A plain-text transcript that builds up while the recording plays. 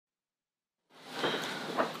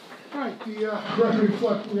Let the record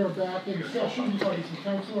reflect we are back in session. Parties and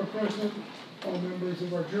counsel are present. All members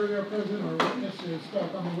of our jury are present. Our witness is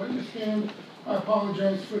back on the witness stand. I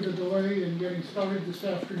apologize for the delay in getting started this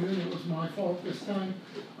afternoon. It was my fault this time.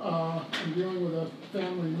 I'm dealing with a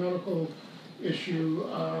family medical issue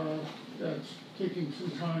that's taking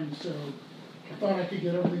some time, so I thought I could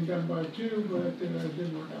get everything done by 2, but it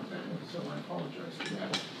didn't work out that way, so I apologize for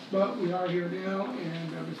that. But we are here now,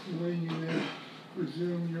 and Mr. Lane, you may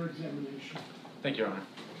resume your examination. Thank you, Your Honor.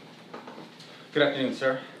 Good afternoon,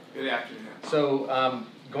 sir. Good afternoon. So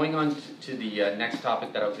going on to the next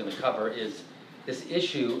topic that I was going to cover is this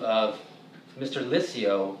issue of Mr.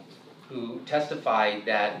 Liscio, who testified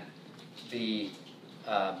that the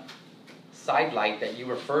side light that you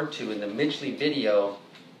referred to in the Midgley video,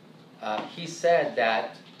 he said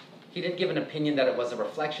that he didn't give an opinion that it was a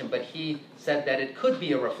reflection, but he said that it could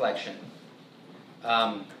be a reflection.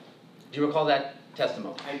 Do you recall that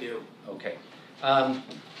testimony? I do. Okay.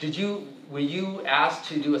 Were you asked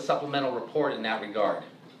to do a supplemental report in that regard?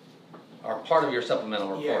 Or part of your supplemental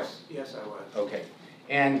report? Yes, I was. Okay.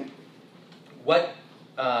 And what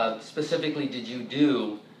specifically did you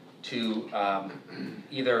do to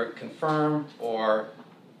either confirm or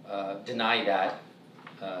deny that?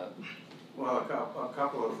 Well, a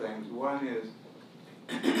couple of things. One is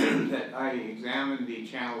that I examined the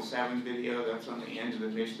Channel 7 video that's on the end of the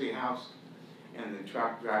Midgley house, and the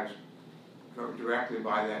truck drives directly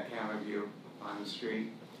by that camera view on the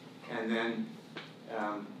street, and then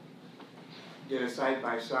did a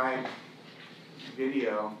side-by-side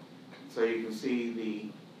video so you can see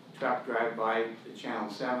the truck drive by the Channel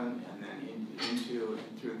 7 and then into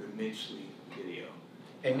and through the Midgley video.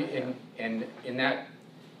 And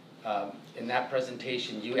in that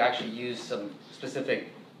presentation, you actually used some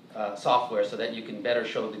specific software so that you can better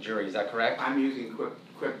show the jury. Is that correct? I'm using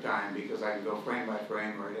QuickTime because I can go frame by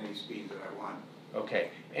frame or at any speed that I want.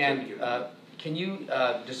 Okay. And can you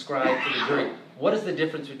describe to the jury what is the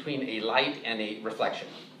difference between a light and a reflection?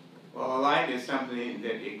 Well, a light is something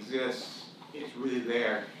that exists, it's really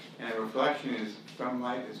there, and a reflection is from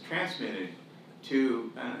light that's transmitted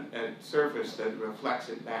to a surface that reflects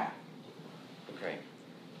it back. Okay.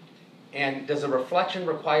 And does a reflection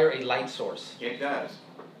require a light source? It does.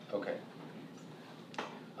 Okay.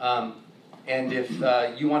 And if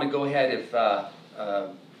you want to go ahead, if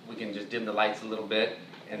we can just dim the lights a little bit,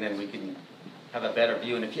 and then we can have a better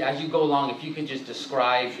view. And if you, as you go along, if you could just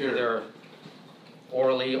describe either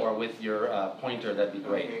orally or with your pointer, that'd be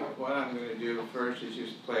great. Okay, what I'm going to do first is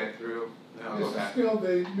just play it through. This is still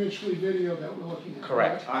the Midgley video that we're looking at.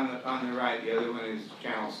 Correct. On the right, the other one is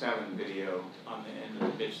Channel 7 video on the end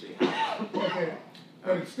of the Midgley house. Okay,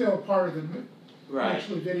 but it's still part of the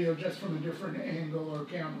Midgley video, just from a different angle or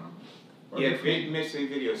camera. Or yeah, Midgley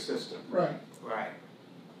video system. Right. Right.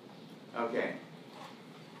 Okay.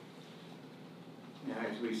 Now,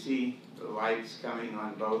 as we see the lights coming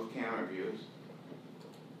on both camera views,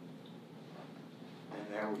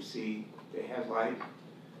 and there we see the headlight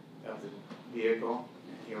of the vehicle,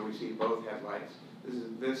 and here we see both headlights.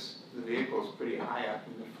 The vehicle is pretty high up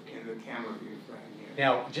in the camera view frame here.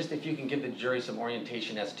 Now, just if you can give the jury some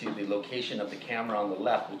orientation as to the location of the camera on the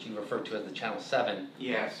left, which you refer to as the Channel 7.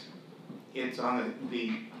 Yes, it's on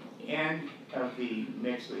the end of the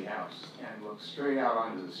Midgley house and looks straight out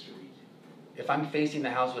onto the street. If I'm facing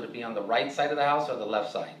the house, would it be on the right side of the house or the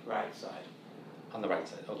left side? Right side. On the right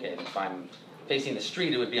side, okay. If I'm facing the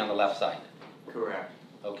street, it would be on the left side. Correct.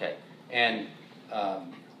 Okay. And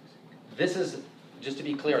this is, just to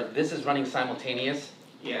be clear, this is running simultaneous?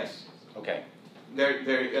 Yes. Okay.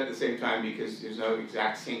 They're at the same time because there's no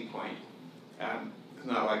exact sync point. It's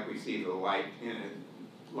not like we see the light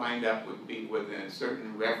lined up would be within a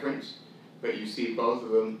certain reference, but you see both of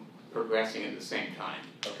them progressing at the same time.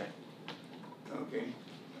 Okay. Okay.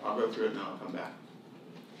 I'll go through it and then I'll come back.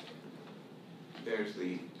 There's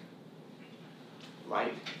the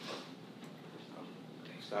light.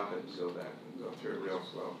 Stop it and go back and go through it real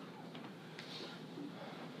slow.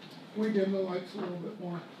 Can we dim the lights a little bit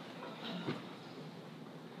more?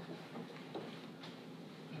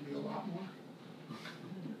 Maybe a lot more.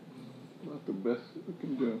 Not the best we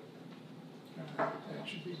can do. That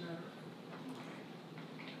should be better.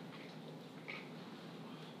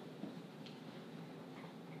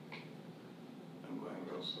 I'm going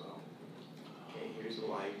real slow. Okay, here's the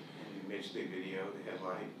light in the Midgley video, the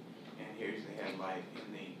headlight, and here's the headlight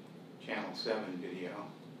in the Channel 7 video.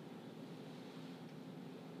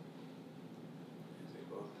 As they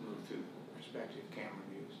both move through the respective camera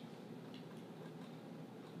views.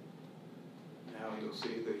 Now you'll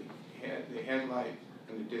see the headlight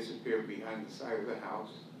going to disappear behind the side of the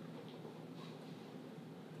house.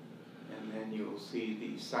 And then you will see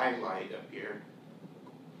the side light up here.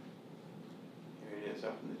 Here it is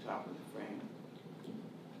up in the top of the frame.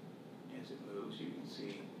 As it moves, you can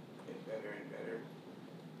see it better and better.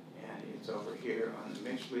 And it's over here on the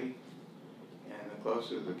Mitchley. And the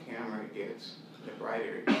closer the camera gets, the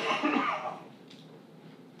brighter it gets. And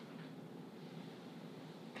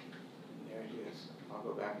there it is. I'll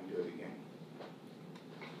go back and do it again.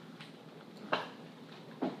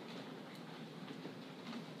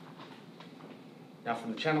 Now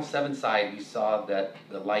from the Channel 7 side, we saw that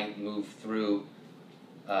the light moved through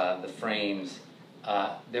the frames.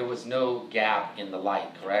 There was no gap in the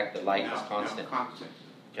light, correct? The light was constant. No, constant.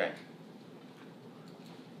 Okay.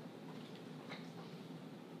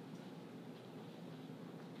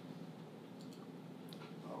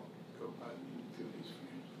 I'll go through these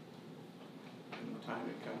frames. From the time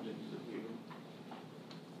it comes into the view,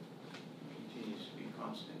 it continues to be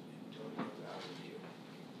constant until it goes out of view.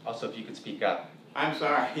 Also, if you could speak up. I'm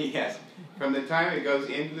sorry, yes. From the time it goes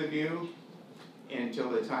into the view until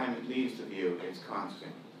the time it leaves the view, it's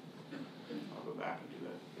constant. I'll go back and do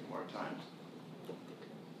that a few more times.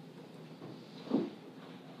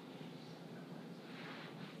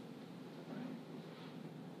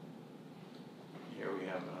 Here we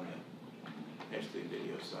have it on the McStay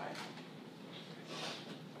video side.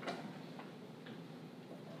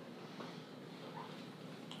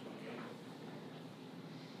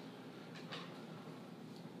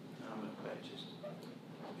 Now I'm going to play it just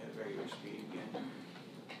at regular speed again.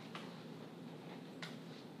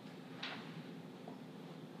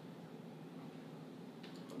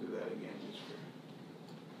 I'll do that again just for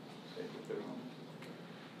sake of the room.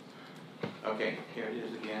 Okay, here it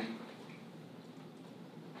is again.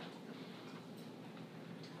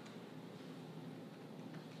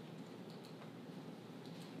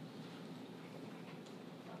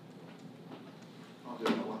 I'll do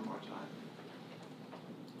it one more time.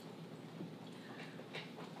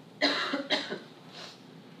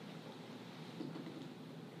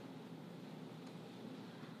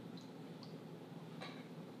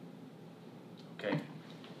 Okay.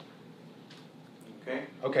 Okay?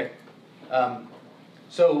 Okay.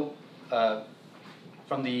 So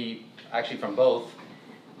from both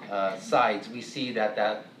sides, we see that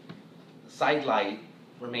that side light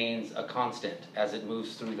remains a constant as it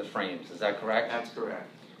moves through the frames. Is that correct? That's correct.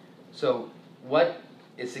 So what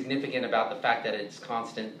is significant about the fact that it's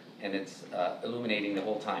constant and it's illuminating the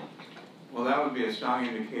whole time? Well, that would be a strong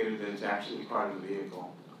indicator that it's actually part of the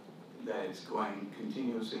vehicle, that it's going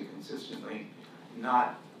continuously, consistently,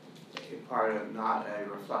 not a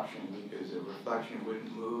reflection, because a reflection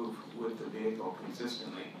wouldn't move with the vehicle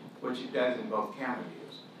consistently, which it does in both camera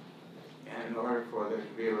views. And in order for there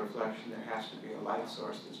to be a reflection, there has to be a light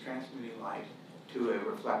source that's transmitting light to a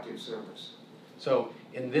reflective surface. So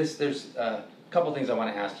in this, there's a couple things I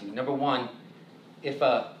want to ask you. Number one, if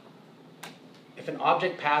an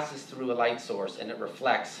object passes through a light source and it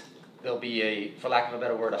reflects, there'll be a, for lack of a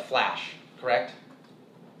better word, a flash, correct?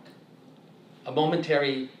 A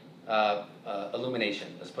momentary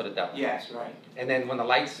illumination, let's put it that way. Yes, right. And then when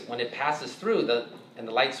it passes through, and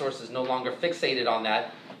the light source is no longer fixated on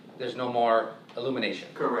that, there's no more illumination.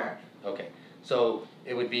 Correct. Okay. So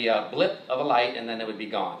it would be a blip of a light and then it would be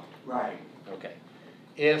gone. Right. Okay.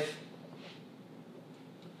 If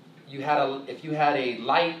you had a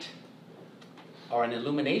light or an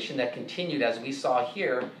illumination that continued as we saw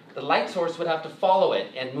here, the light source would have to follow it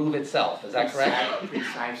and move itself. Is that correct?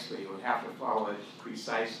 Precisely. It would have to follow it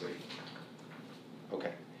precisely.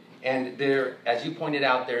 Okay. And there, as you pointed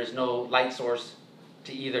out, there is no light source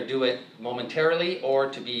to either do it momentarily or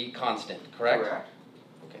to be constant, correct? Correct.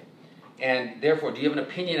 Okay. And therefore, do you have an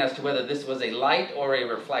opinion as to whether this was a light or a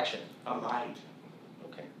reflection? A light.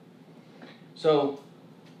 Okay. So,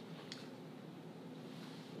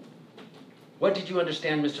 what did you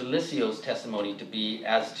understand Mr. Lissio's testimony to be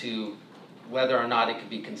as to whether or not it could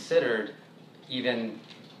be considered even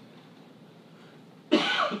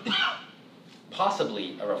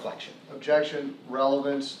possibly a reflection? Objection,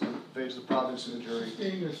 relevance, invades the province of the jury.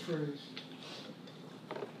 Staying this phrase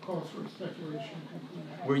calls for speculation.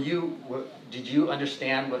 Did you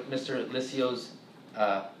understand what Mr. Lissio's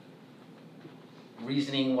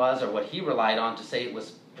reasoning was, or what he relied on to say it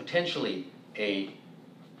was potentially a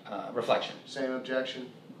reflection? Same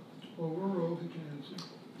objection. Overruled, he can answer.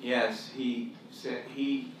 Yes, he said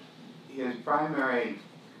his primary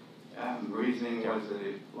reasoning was that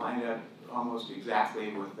it lined up almost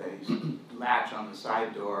exactly with a latch on the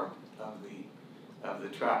side door of the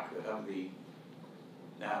truck, of the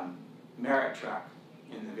Merritt truck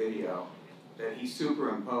in the video, that he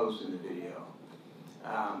superimposed in the video.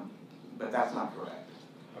 But that's not correct.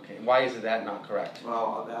 Okay, why is that not correct?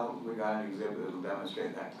 Well, we got an exhibit that will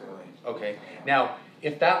demonstrate that clearly. Okay, now,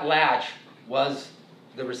 if that latch was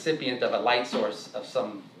the recipient of a light source of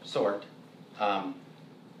some sort,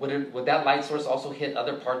 would that light source also hit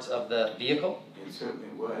other parts of the vehicle? It certainly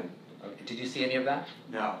would. Okay. Did you see any of that?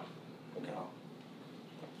 No. Okay.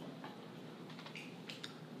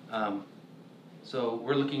 No. So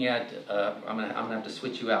we're looking at, I'm gonna have to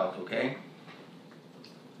switch you out, okay?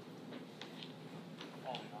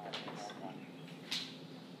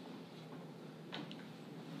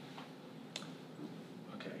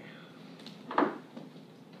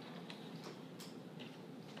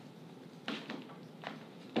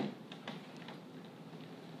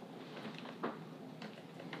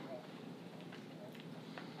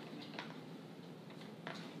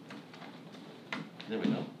 There we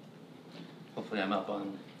go. Hopefully I'm up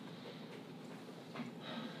on.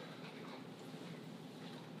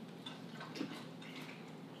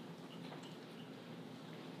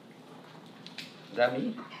 Is that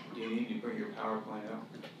me? Do you need to put your PowerPoint up?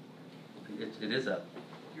 It is up.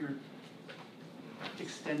 You're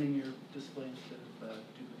extending your display instead of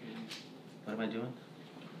duplicating. What am I doing?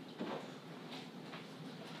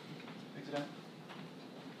 Exit out.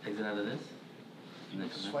 Exit out of this? You And then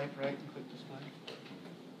come swipe right and click display.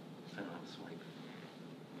 I don't have a swipe.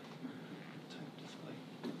 Type display.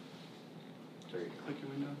 There you go. Click your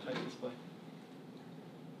window, type display.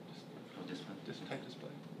 Oh, this one? Just type display.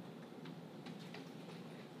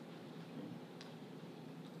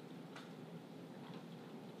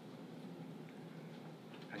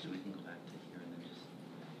 Actually, we can go back to here and then just.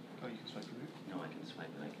 Oh, you can swipe from there? No, I can swipe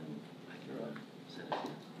and I can set it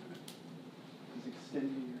here. It's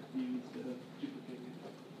extending your view instead of duplicating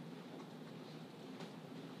it.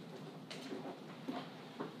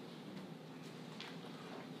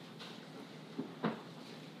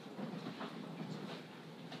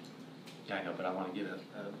 Yeah, I know, but I want to get a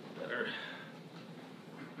better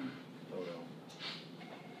photo.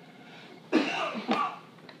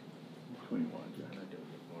 21, John, I did it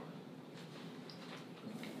before.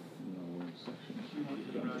 No, one section. You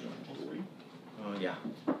want to run full screen? Oh, yeah.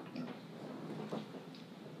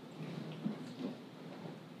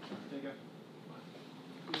 There you go.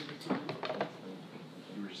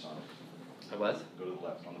 You were just on it. I was? Go to the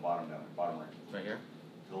left, on the bottom down, bottom right. Right here?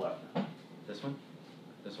 To the left. This one?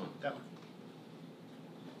 This one? That one.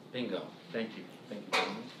 Bingo. Thank you. Thank you very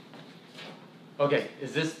much. Okay,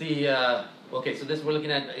 is this the, okay, so this, we're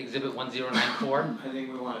looking at exhibit 1094. I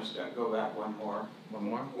think we want to go back one more. One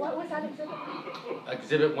more? What was that exhibit?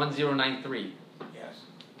 Exhibit 1093. Yes.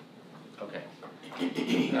 Okay.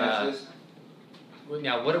 Yes,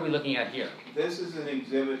 Now, what are we looking at here? this is an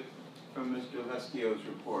exhibit from Mr. Lescio's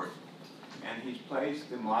report, and he's placed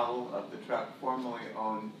the model of the truck formerly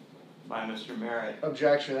owned by Mr. Merritt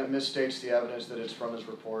Objection, that misstates the evidence that it's from his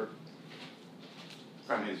report.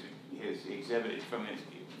 from his exhibit,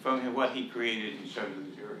 from what he created and showed to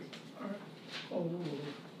the jury. Oh,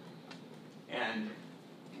 And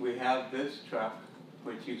we have this truck,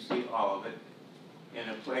 which you see all of it, in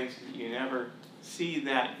a place that you never see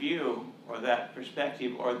that view or that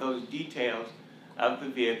perspective or those details of the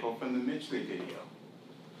vehicle from the Mitchley video.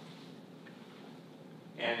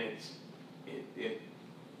 And it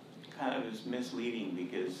kind of is misleading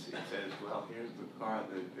because it says, well, here's the car,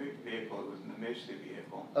 the vehicle that was in the Mitchley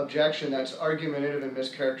vehicle. Objection, that's argumentative and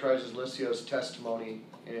mischaracterizes Lycio's testimony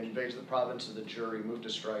and invades the province of the jury. Move to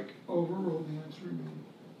strike. overruled, the answer remains.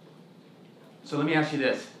 So let me ask you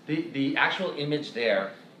this. The actual image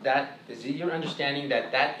there, that is it your understanding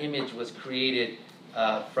that that image was created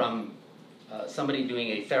from somebody doing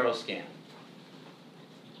a thorough scan?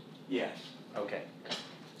 Yes. Okay.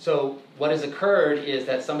 So what has occurred is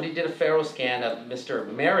that somebody did a thorough scan of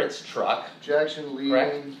Mr. Merritt's truck. Objection, leading.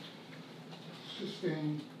 Correct.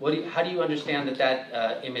 Sustained. How do you understand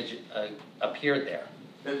that image appeared there?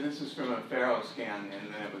 This is from a Faro scan,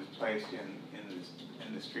 and then it was placed in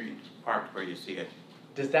the street parked where you see it.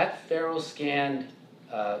 Does that thorough scanned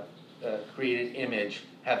created image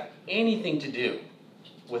have anything to do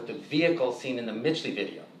with the vehicle seen in the Mitchley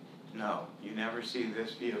video? No, you never see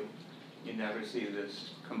this view. You never see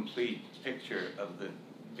this complete picture of the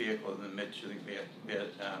vehicle in the Mitchley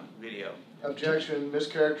video. Objection,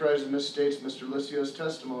 mischaracterizes and misstates Mr. Lycio's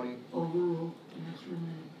testimony. Overruled, the answer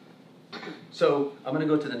remains. So I'm going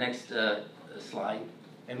to go to the next slide.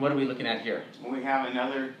 And what are we looking at here? We have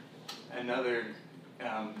another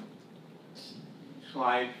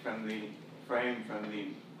slide from the frame from the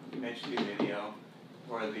Mitchley video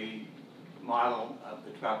where the model of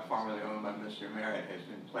the truck formerly owned by Mr. Merritt has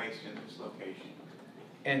been placed in this location.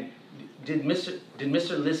 And did Mr.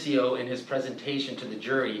 Licio in his presentation to the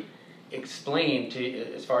jury explain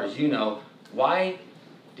to, as far as you know, why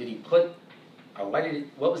did he put, or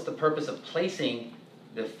what was the purpose of placing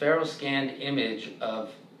the ferroscanned image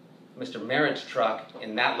of Mr. Merritt's truck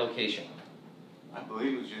in that location? I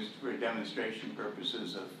believe it was just for demonstration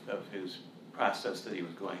purposes of his process that he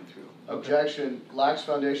was going through. Objection, lacks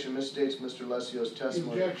foundation, misstates Mr. Lecio's The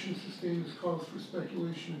testimony. objection sustained is calls for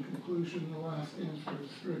speculation and conclusion. The last answer is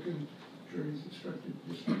stricken. Jury is instructed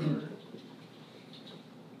to disregard it.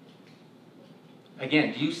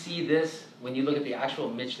 Again, do you see this, when you look at the actual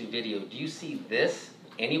Mitchley video, do you see this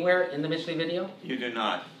anywhere in the Mitchley video? You do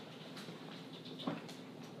not.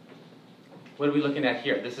 What are we looking at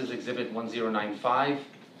here? This is exhibit 1095.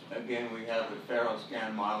 Again, we have the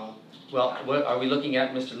ferroscan model. Well, what, are we looking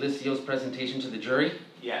at Mr. Licio's presentation to the jury?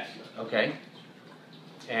 Yes. Okay.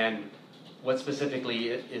 And what specifically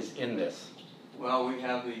is in this? Well, we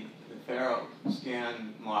have the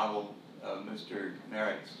ferroscan model of Mr.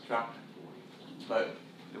 Merritt's truck, but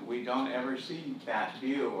we don't ever see that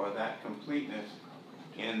view or that completeness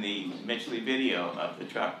in the Mitchley video of the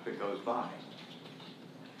truck that goes by.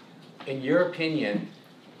 In your opinion,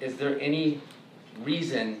 is there any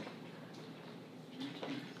reason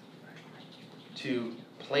to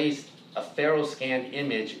place a ferroscanned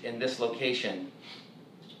image in this location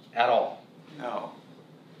at all? No.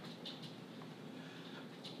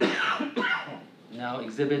 Now,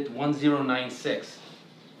 exhibit 1096.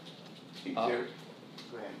 Go ahead.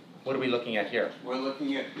 What are we looking at here? We're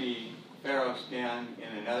looking at the ferroscan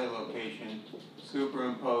in another location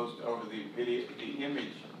superimposed over the video, the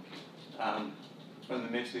image from the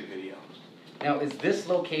Mitchley video. Now, is this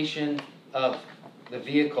location of the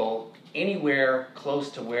vehicle anywhere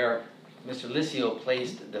close to where Mr. Licio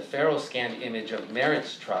placed the ferroscanned image of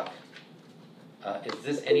Merritt's truck? Is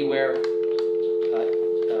this anywhere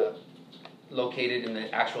located in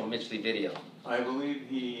the actual Mitchley video? I believe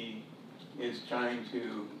he is trying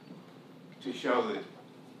to show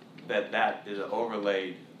that is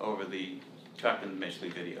overlaid over the truck in the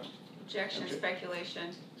Mitchley video. Objection,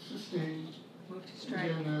 speculation. Sustained. Move to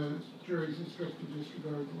strike. Again, jury's instructed to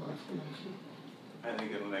disregard the last answer. I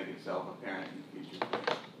think it'll make itself apparent in the future.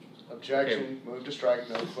 Objection, move to strike,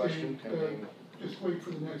 no question Sustained. pending. Just wait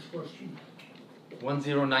for the next question.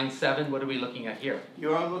 1097, what are we looking at here?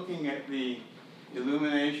 You are looking at the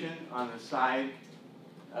illumination on the side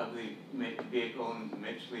of the vehicle in the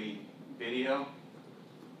Mitchley video.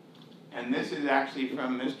 And this is actually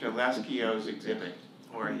from Mr. Leschio's exhibit,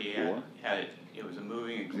 where he had it was a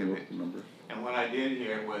moving exhibit. And what I did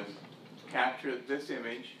here was capture this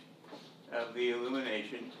image of the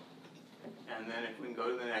illumination, and then if we can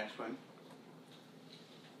go to the next one,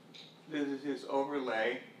 this is his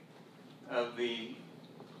overlay of the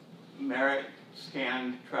Merritt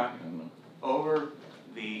scanned truck over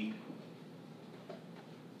the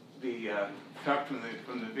truck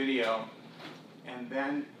from the video, and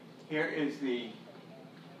then here is the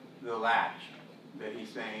latch that he's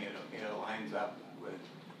saying it lines up with,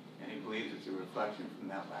 and he believes it's a reflection from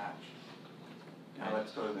that latch. Now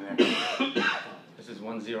let's go to the next one. This is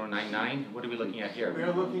 1099. What are we looking at here?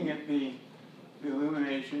 We're looking at the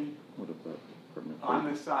illumination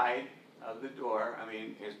on the side of the door. I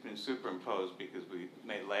mean, it's been superimposed because we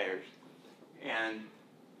made layers. And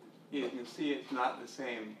you can see it's not the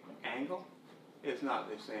same angle, it's not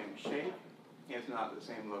the same shape, it's not the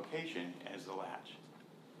same location as the latch.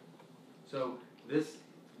 So this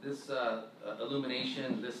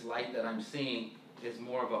illumination, this light that I'm seeing is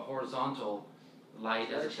more of a horizontal light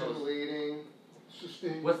as Objection, opposed. leading.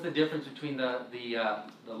 Sustained. What's the difference between the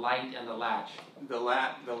light and the latch? The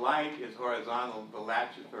light is horizontal, the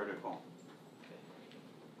latch is vertical.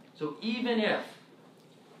 So even if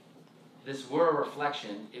this were a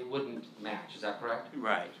reflection, it wouldn't match. Is that correct?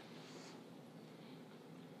 Right.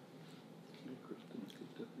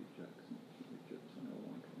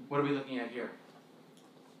 What are we looking at here?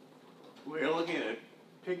 We're looking at a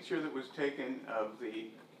picture that was taken of the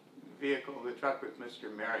vehicle, the truck that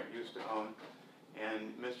Mr. Merritt used to own,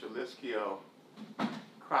 and Mr. Lischio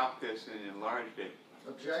cropped this and enlarged it.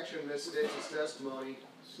 Objection, misstates his testimony.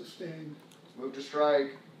 Sustained. Move to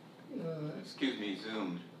strike. Excuse me,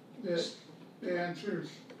 zoomed. The answer is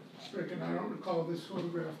stricken. I don't recall this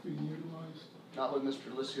photograph being utilized. Not with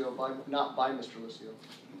Mr. Licio, not by Mr. Licio.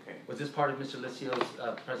 Okay. Was this part of Mr.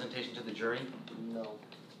 Licio's presentation to the jury? No.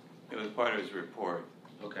 It was part of his report.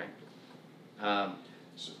 Okay.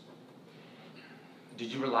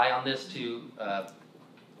 Did you rely on this to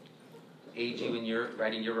aid you in your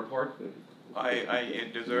writing your report?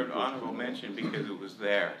 It deserved honorable mention because it was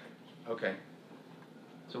there. Okay.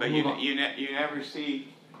 So But we'll move on. you never see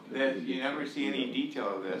that, you never see any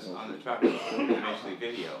detail of this on the truck in the Mitchley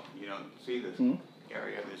video. You don't see this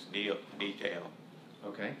area, this detail.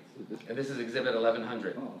 Okay. And this is exhibit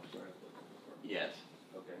 1100. Yes.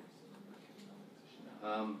 Okay.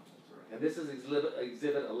 And this is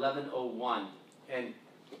exhibit 1101. And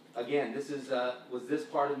again, this is, was this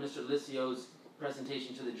part of Mr. Liscio's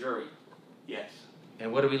presentation to the jury? Yes.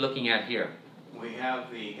 And what are we looking at here? We have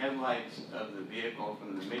the headlights of the vehicle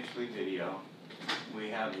from the Mitchley video. We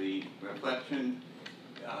have the reflection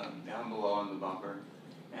down below on the bumper.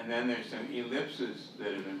 And then there's some ellipses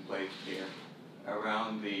that have been placed here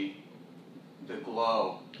around the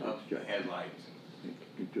glow of the headlights.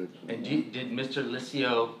 And did Mr.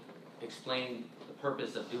 Liscio explain the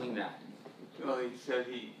purpose of doing that? Well, he said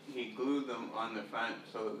he glued them on the front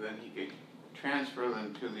so that then he could transfer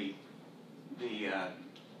them to the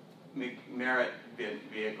Merritt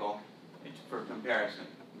vehicle for comparison.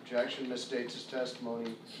 Objection misstates his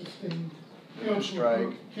testimony. Sustained. Move to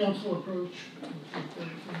strike. Council approach.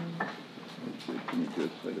 Can you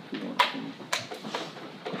just say if you want to?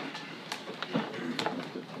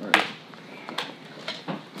 All right.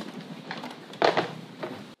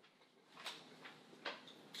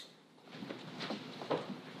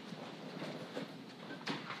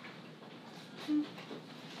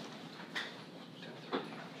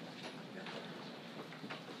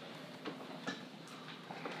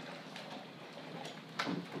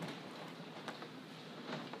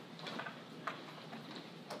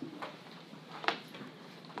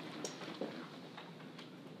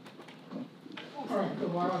 All right,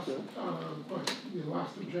 the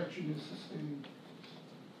last objection is sustained.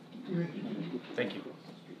 You may continue. Thank you.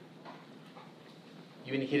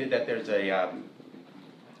 You indicated that there's an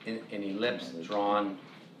ellipse drawn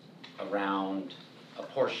around a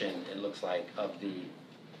portion, it looks like, of the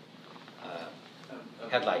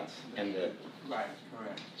headlights and the. Right,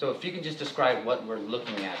 correct. So if you could just describe what we're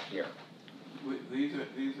looking at here. These are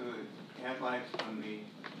the headlights from the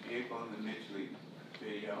vehicle in the Mitchley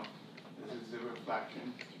video. This is the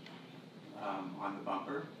reflection on the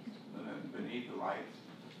bumper beneath the lights,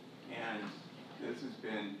 and this has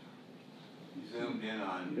been zoomed in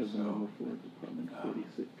on, Here's the so number for Department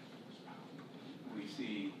 46. we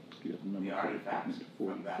see Do you have the number the for artifacts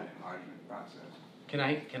Department from that enlargement process. Can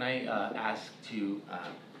I ask to,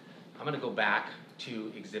 I'm gonna go back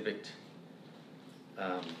to exhibit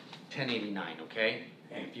 1089, okay?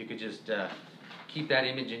 And if you could just keep that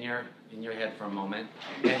image in your head for a moment.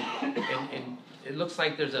 And it looks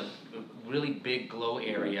like there's a really big glow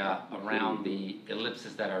area around the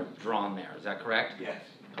ellipses that are drawn there, is that correct? Yes.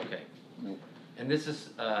 Okay. Nope. And this is,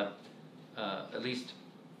 at least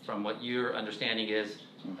from what your understanding is,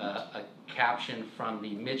 a caption from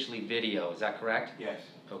the Mitchley video, is that correct? Yes.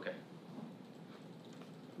 Okay.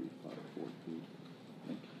 3542.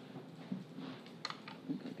 Thank you. I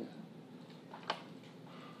think I got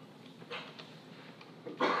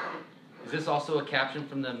it. Is this also a caption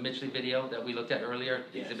from the Mitchley video that we looked at earlier,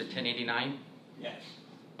 Yes. exhibit 1089? Yes.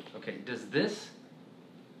 Okay, does this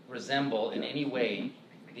resemble in any way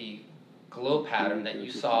the glow pattern that you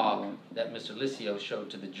saw that Mr. Liscio showed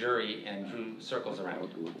to the jury and drew circles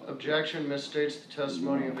around? Objection misstates the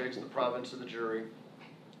testimony and invades the province of the jury.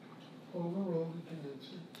 Overruled, you can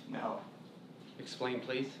answer. No. Explain,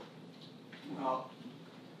 please. Well,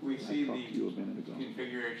 we I see talked to you a the minute ago.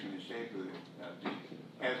 configuration and shape of the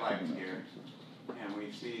headlights here, and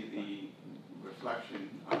we see the reflection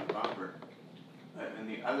on the bumper. And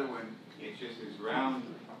the other one, it's just this round,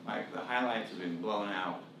 like the highlights have been blown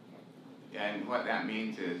out. And what that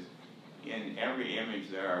means is, in every image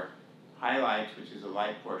there are highlights, which is the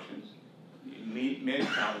light portions,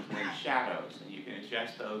 midtones, and then shadows, and you can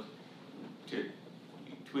adjust those to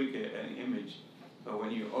tweak an image. But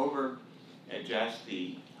when you over adjust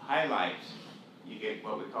the highlights, you get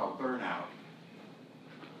what we call burnout.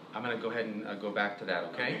 I'm going to go ahead and go back to that,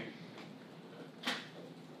 okay?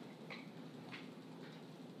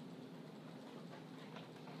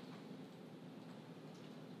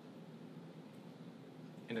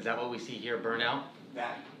 And is that what we see here, burnout?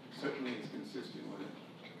 That certainly is consistent with it.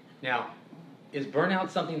 Now, is burnout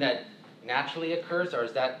something that naturally occurs, or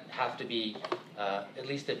does that have to be, at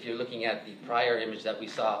least if you're looking at the prior image that we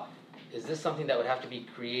saw, is this something that would have to be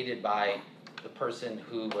created by the person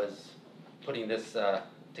who was putting this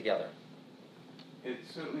together? It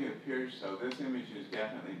certainly appears so. This image has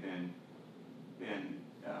definitely been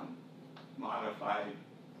modified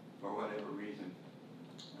for whatever reason,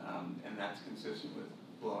 and that's consistent with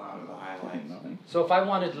blowout of the highlights. So if I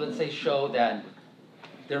wanted to, let's say, show that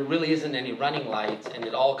there really isn't any running lights and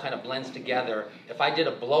it all kind of blends together, if I did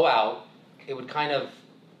a blowout, it would kind of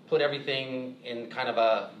put everything in kind of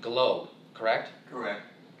a globe, correct? Correct.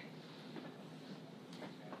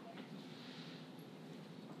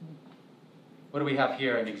 What do we have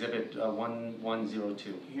here in exhibit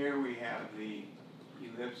 1102? Here we have the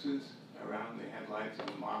ellipses around the headlights of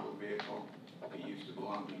the model vehicle that used to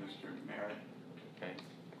belong to Mr. Merritt. Okay.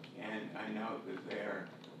 And I note that they're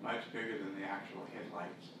much bigger than the actual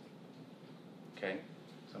headlights. Okay,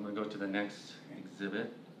 so I'm going to go to the next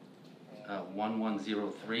exhibit,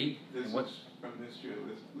 1103. This And what- is from Mr.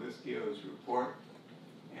 Liskio's report,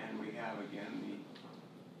 and we have again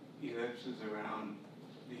the ellipses around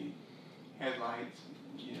the headlights,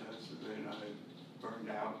 you know, so they're not burned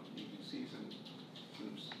out. You can see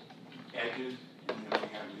some edges, and then we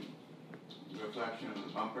have the reflection of the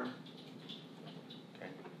bumper. Okay.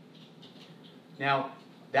 Now,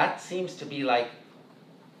 that seems to be like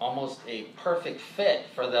almost a perfect fit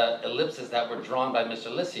for the ellipses that were drawn by Mr.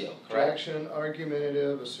 Licio, correct? Objection,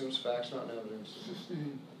 argumentative, assumes facts, not evidence.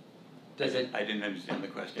 Sustained. Does it? I didn't understand the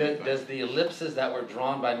question. Does the ellipses that were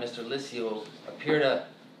drawn by Mr. Licio appear to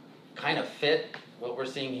kind of fit what we're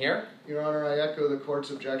seeing here? Your Honor, I echo the court's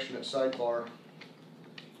objection at sidebar.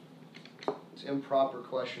 It's improper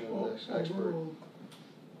question of this expert. Overruled.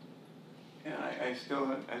 And I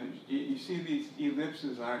still, you see these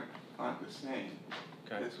ellipses aren't the same.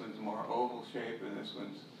 Okay. This one's more oval shape and this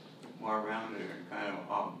one's more rounded and kind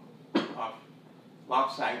of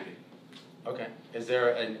lopsided. Okay. Is there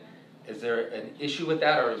an issue with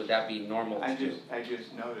that, or would that be normal I to do?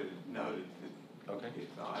 just noted that Okay.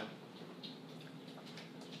 it's odd.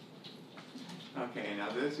 Okay, now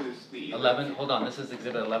this is the 11. Hold on. This is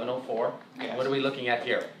exhibit 1104. Yes. What are we looking at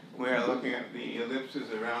here? We're looking at the ellipses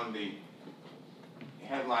around the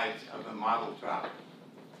headlights of the model truck.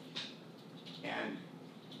 And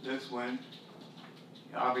this one,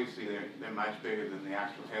 obviously they're much bigger than the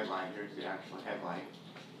actual headlight. Here's the actual headlight.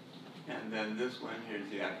 And then this one, here's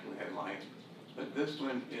the actual headlight. But this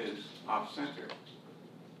one is off center.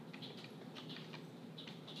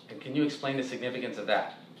 And can you explain the significance of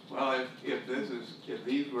that? Well, if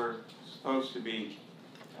these were supposed to be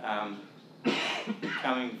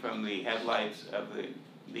coming from the headlights of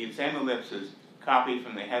the same ellipses copied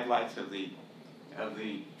from the headlights of the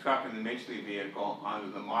truck and the McStay vehicle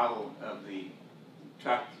onto the model of the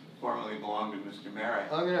truck formerly belonged to Mr.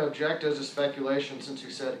 Merritt. I'm going to object as a speculation since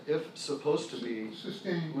he said if supposed to be.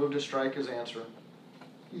 Sustained. Move to strike his answer.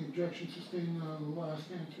 The objection sustained, the last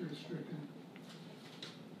answer is stricken.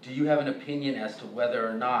 Do you have an opinion as to whether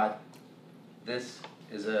or not this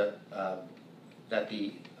is that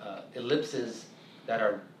the ellipses that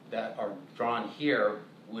are drawn here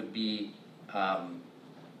would be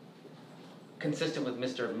consistent with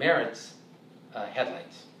Mr. Merritt's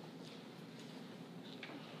headlights?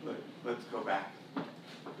 Let's go back.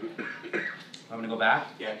 I'm going to go back.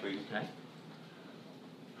 Yeah, please. Okay.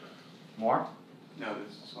 More? No,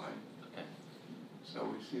 this is fine. Okay. So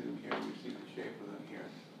we see them here, we see the shape of them here.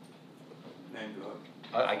 Then go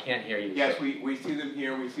up. I can't hear you. Yes, so- we see them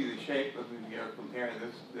here, we see the shape of them here, compare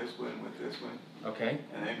this one with this one, Okay.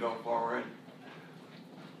 and then go forward.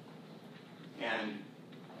 And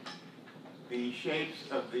the shapes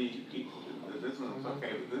of this one's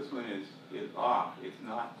okay, but this one is off. It's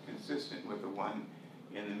not consistent with the one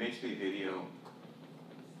in the McStay video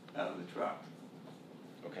of the truck.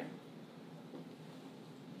 Okay.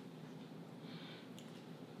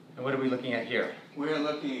 And what are we looking at here? We're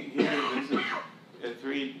looking at here, this is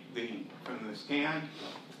from the scan,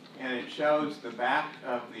 and it shows the back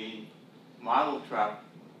of the model truck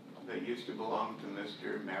that used to belong to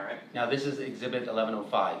Mr. Merritt. Now this is exhibit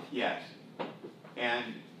 1105. Yes.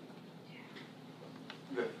 And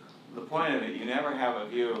the point of it, you never have a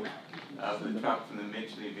view of the truck from the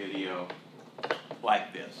McStay video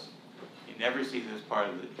like this. You never see this part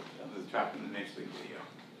of the truck in the McStay video.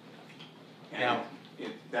 And Now-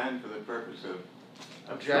 it's done for the purpose of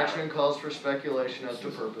Objection traffic. calls for speculation as to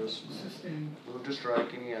purpose. Sustained. Move to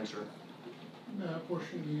strike any answer. That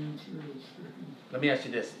portion of the answer is stricken. Let me ask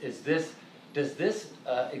you this: does this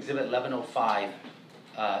exhibit 1105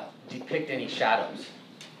 depict any shadows?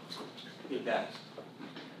 It does.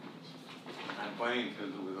 I'm pointing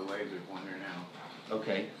to with a laser pointer now.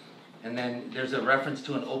 Okay. And then there's a reference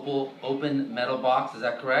to an open metal box. Is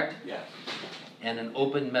that correct? Yes, And an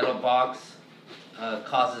open metal box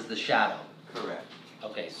causes the shadow. correct.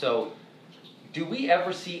 Okay. So, do we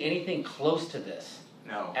ever see anything close to this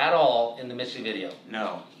No, at all in the McStay video?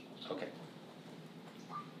 no. Okay.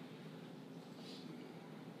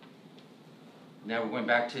 Now we're going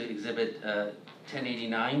back to exhibit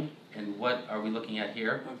 1089, and what are we looking at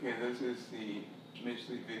here? Okay, this is the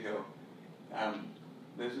McStay video.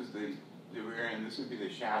 This is the the rear end, this would be the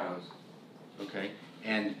shadows. Okay,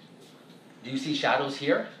 and do you see shadows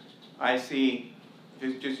here? I see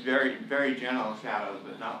just very, very general shadows,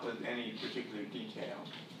 but not with any particular detail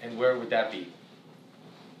And where would that be?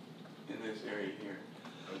 in this area here.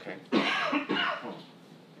 Okay.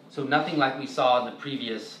 So nothing like we saw in the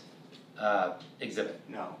previous exhibit.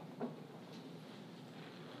 No.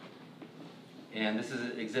 And this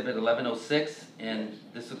is exhibit 1106, and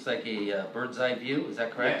this looks like a bird's eye view, is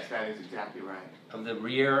that correct? Yes, that is exactly right. Of the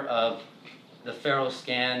rear of the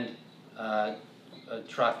Faro-scanned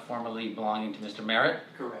truck formerly belonging to Mr. Merritt?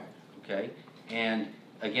 Correct. Okay, and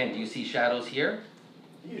again, do you see shadows here?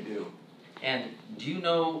 You do. And do you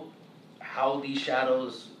know how these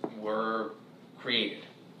shadows were created?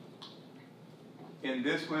 In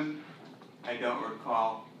this one, I don't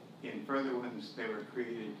recall. In further ones, they were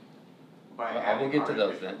created by We'll get to those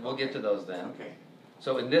artificial- then. We'll get to those then. Okay.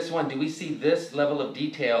 So in this one, do we see this level of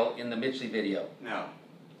detail in the Mitchley video? No.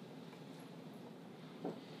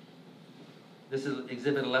 This is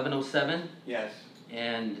exhibit 1107, Yes.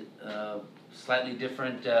 and slightly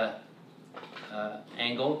different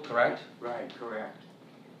angle, correct? Right. Correct.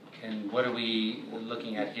 And what are we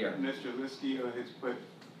looking at here? Mr. Listio has put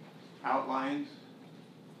outlines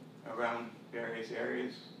around various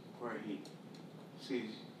areas where he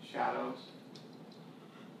sees shadows.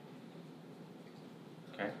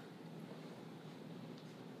 Okay.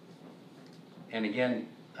 And again,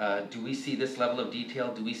 do we see this level of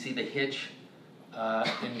detail? Do we see the hitch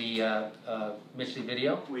in the Mitchley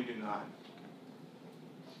video? We do not.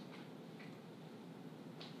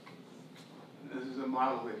 This is a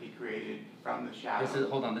model that he created from the shadows.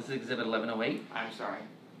 Hold on, this is exhibit 1108, I'm sorry.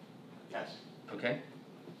 Yes. okay?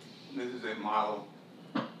 This is a model,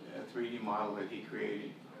 a 3D model that he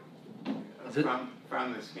created Is it-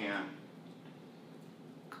 from the scan.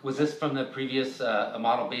 Was this from the previous, a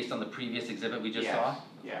model based on the previous exhibit we just saw?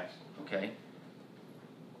 Yes. Okay.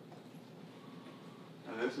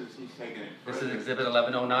 And this is, he's taken it further. This is exhibit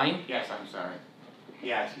 1109? Yes, I'm sorry.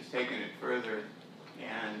 Yes, he's taken it further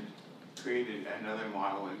and created another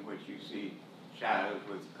model in which you see shadows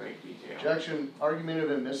with great detail. Objection,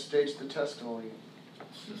 argumentative misstates the testimony.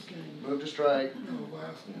 Sustained. Move to strike. No,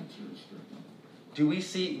 last answer is stricken. Do we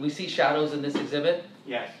see shadows in this exhibit?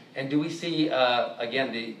 Yes, And do we see,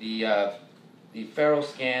 again, the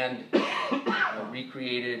Faro-scanned,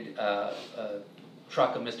 recreated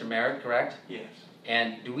truck of Mr. Merritt, correct? yes,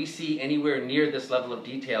 And do we see anywhere near this level of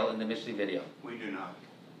detail in the Mitchley video? we do not.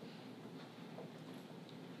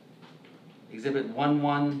 Exhibit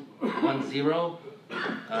 1110,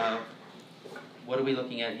 what are we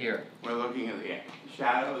looking at here? We're looking at the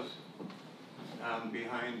shadows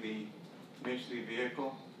behind the Mitchley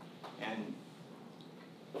vehicle, and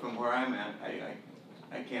from where I'm at,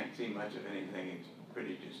 I can't see much of anything. It's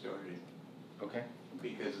pretty distorted Okay.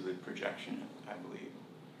 because of the projection, I believe.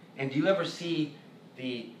 And do you ever see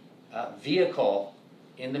the vehicle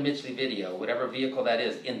in the Mitchley video, whatever vehicle that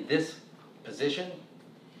is, in this position?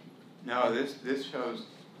 No, this shows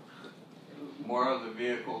more of the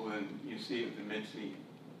vehicle than you see of the Mitchley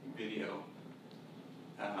video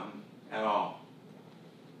at all.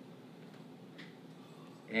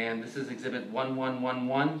 And this is exhibit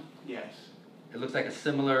 1111. Yes, It looks like a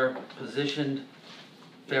similar positioned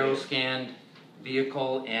Faro-scanned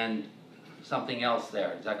vehicle and something else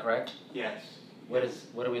there. Is that correct? yes.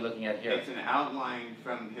 What are we looking at here? It's an outline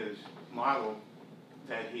from his model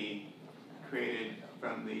that he created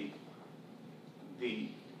from the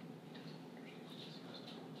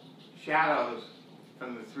shadows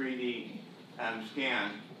from the 3D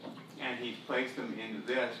scan, and he's placed them into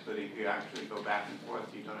this, but if you actually go back and forth,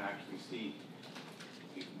 you don't actually see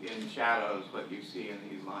in shadows what you see in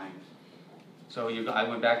these lines. So I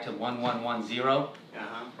went back to 1110.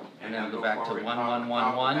 Uh-huh. And then now go back to forward,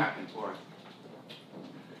 1111. Back and forth.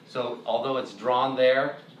 So although it's drawn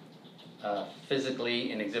there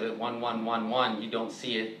physically in exhibit 1111, you don't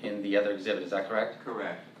see it in the other exhibit. Is that correct?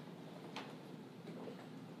 Correct.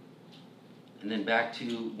 And then back to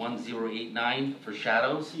 1089 for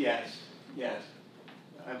shadows. Yes, yes.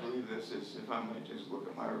 I believe this is, if I might just look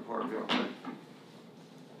at my report real quick.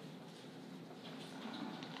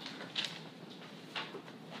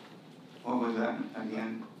 What was that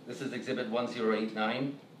again? This is exhibit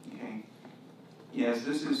 1089. Okay. Yes,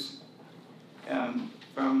 this is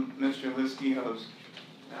from Mr. Listio's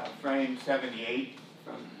frame 78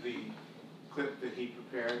 from the clip that he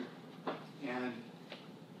prepared. And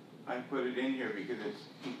I put it in here because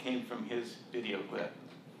it came from his video clip.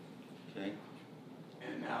 Okay.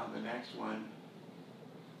 And now the next one,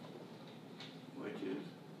 which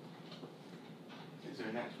is there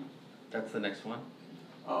a next one? That's the next one.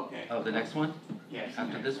 Okay. Oh, the next one? Yes.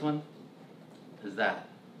 After next. this one? Is that?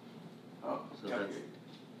 Oh, So okay.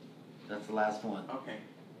 that's the last one. Okay.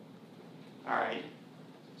 All right.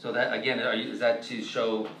 So that, again, is that to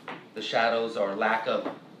show the shadows or lack of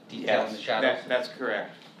detail in the shadows? That's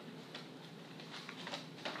correct.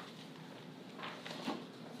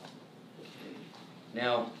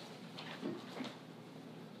 Now,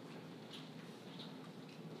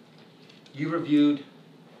 you reviewed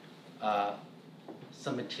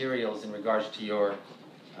some materials in regards to your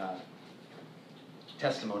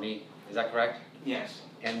testimony, is that correct? Yes.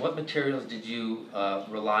 And what materials did you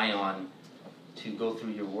rely on to go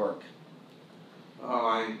through your work? Oh,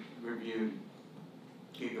 I reviewed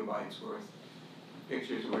gigabytes worth.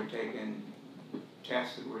 Pictures were taken,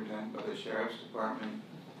 tests that were done by the Sheriff's Department,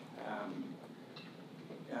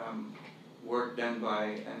 work done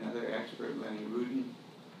by another expert, Lenny Rudin,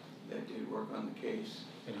 that did work on the case.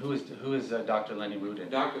 And who is Dr. Lenny Rudin?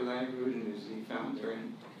 Dr. Lenny Rudin is the founder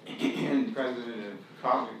and president of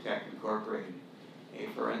Cogitech Incorporated, a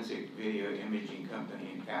forensic video imaging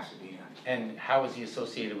company in Pasadena. And how is he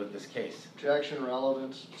associated with this case? Objection,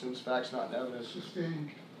 relevance, assumes facts not in evidence.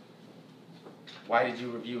 Sustained. Why did you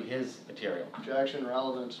review his material? Objection,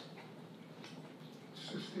 relevance.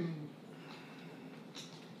 Sustained.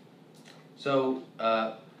 So,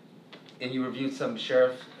 and you reviewed some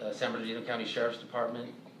San Bernardino County Sheriff's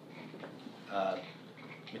Department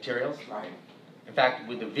materials? Right. In fact,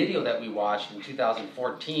 with the video that we watched in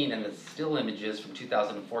 2014 and the still images from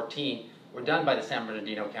 2014 were done by the San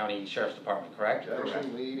Bernardino County Sheriff's Department, correct?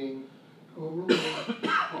 Objection, leading. Overruled.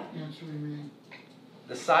 Answer remain.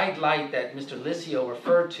 The side light that Mr. Licio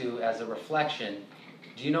referred to as a reflection,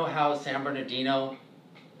 do you know how the San Bernardino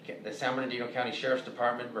County Sheriff's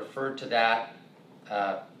Department referred to that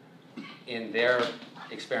in their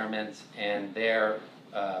experiments and their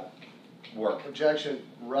work? Objection,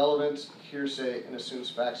 relevance, hearsay, and assumes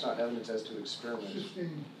facts not in evidence as to experiments.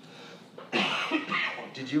 Sustained.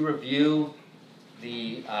 Did you review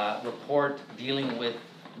the report dealing with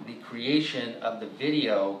the creation of the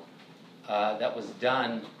video that was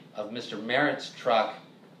done of Mr. Merritt's truck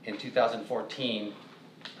in 2014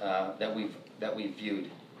 that we've viewed?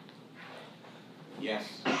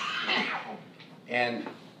 Yes. And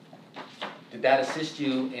did that assist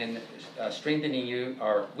you in strengthening you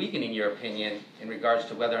or weakening your opinion in regards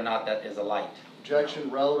to whether or not that is a light?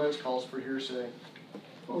 Objection, relevance, calls for hearsay.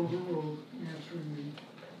 Overruled. Answer remain.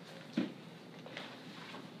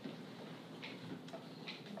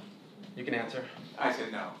 You can answer. I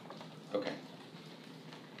said no. Okay.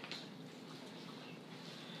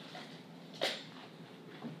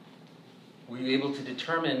 Were you able to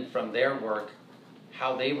determine from their work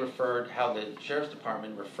how the Sheriff's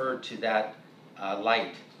Department referred to that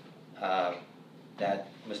light that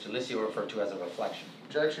Mr. Licio referred to as a reflection?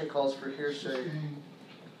 Objection, calls for hearsay. Sustained.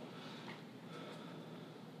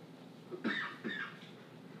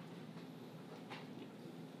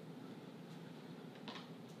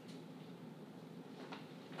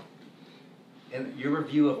 In your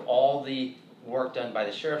review of all the work done by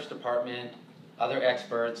the Sheriff's Department, other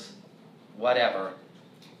experts, whatever,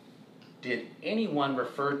 did anyone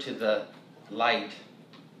refer to the light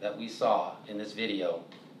that we saw in this video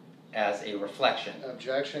as a reflection?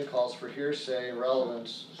 Objection, calls for hearsay,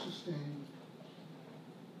 relevance. Sustained.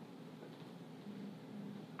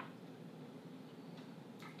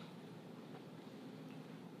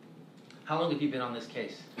 How long have you been on this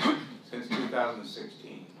case? Since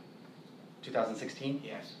 2016. 2016?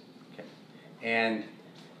 Yes. Okay. And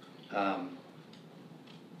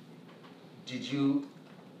did you,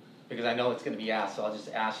 because I know it's going to be asked, so I'll just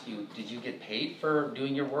ask you, did you get paid for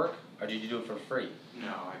doing your work or did you do it for free? No,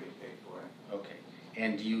 I get paid for it. Okay.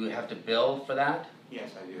 And do you have to bill for that?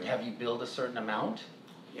 Yes, I do. Have you billed a certain amount?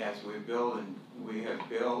 Yes, we have billed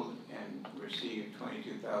and received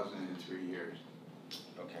 $22,000 in 3 years.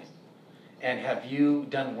 Okay. And have you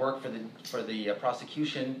done work for the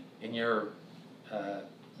prosecution in your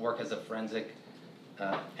work as a forensic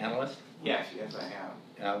analyst? Yes, I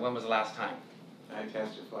have. When was the last time? I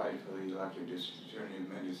testified for the elected district attorney of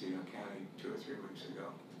Mendocino County 2 or 3 weeks ago.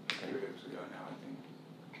 3 weeks ago now, I think.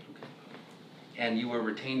 Okay. And you were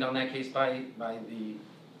retained on that case by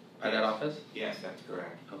that office? Yes, that's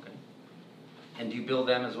correct. Okay. And do you bill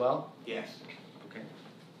them as well? Yes. Okay.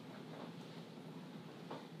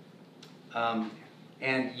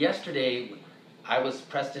 And yesterday, I was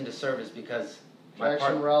pressed into service because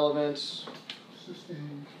Objection, relevance.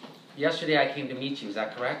 Sustained. yesterday I came to meet you, is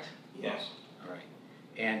that correct? Yes. All right.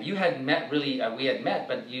 And you had met we had met,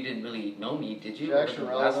 but you didn't really know me, did you? Objection,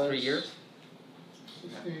 Over the last 3 relevance. years?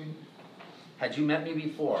 Sustained. Had you met me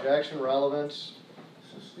before? Objection, relevance.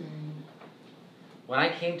 sustained. When I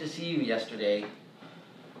came to see you yesterday,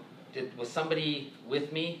 was somebody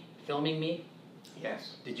with me, filming me?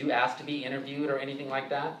 Yes, Did you ask to be interviewed or anything like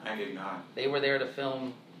that? I did not. They were there to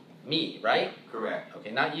film me, right? Correct,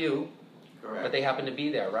 Okay, not you, but correct, they happened to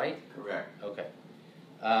be there, right? correct. Okay.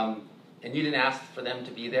 And you didn't ask for them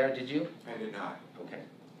to be there, did you? I did not. Okay.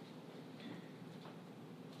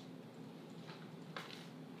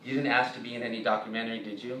 You didn't ask to be in any documentary,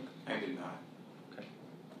 did you? I did not. Okay.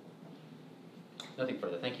 Nothing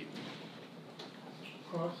further, thank you.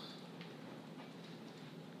 Cross?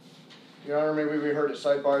 Your Honor, may we be heard at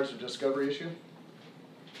sidebar as a discovery issue?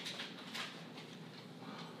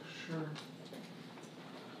 Sure.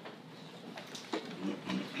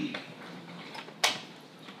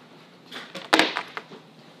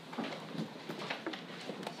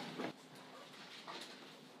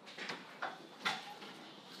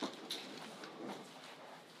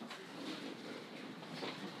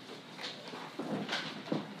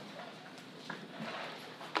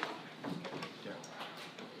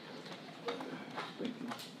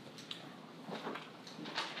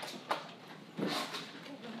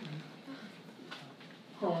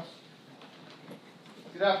 Cross?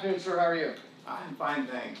 Good afternoon, sir. How are you? I'm fine,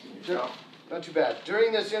 thanks. And yourself? Not too bad.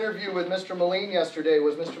 During this interview with Mr. Moline yesterday,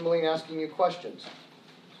 was Mr. Moline asking you questions?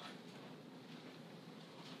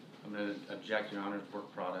 I'm going to object, Your Honor, it's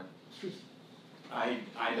work product. I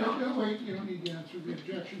No, don't. wait, you don't need to answer. The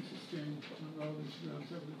objection sustained on relevance to grounds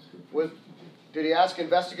evidence. Was- Did he ask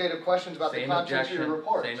investigative questions about the Same contents of your objection,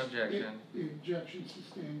 report? same objection. The objection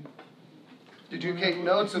sustained. Did you take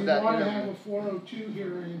notes of that If you want to interview? have a 402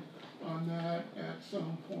 hearing on that at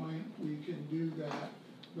some point, we can do that,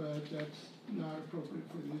 but that's not appropriate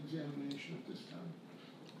for the examination at this time.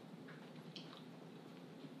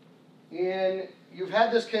 And you've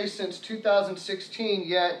had this case since 2016,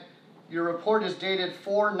 yet your report is dated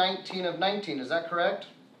 4/19 of 19. Is that correct?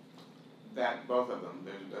 That, both of them.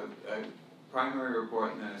 There's a primary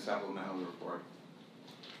report and then a supplemental report.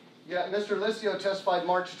 Yeah, Mr. Liscio testified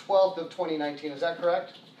March 12th of 2019. Is that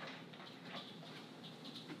correct?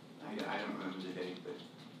 I don't remember the date, but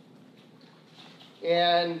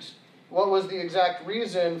And what was the exact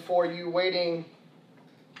reason for you waiting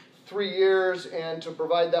 3 years and to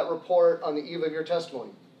provide that report on the eve of your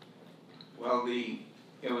testimony? well,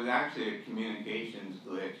 it was actually a communications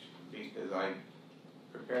glitch because I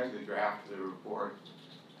prepared the draft of the report,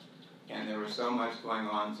 and there was so much going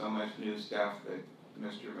on, so much new stuff that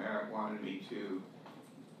Mr. Merritt wanted me to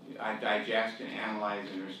digest and analyze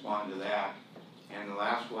and respond to that. And the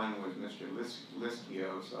last one was Mr.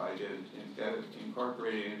 Liscio, so I did, instead of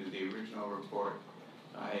incorporating it into the original report,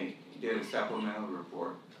 I did a supplemental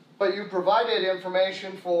report. But you provided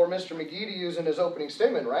information for Mr. McGee to use in his opening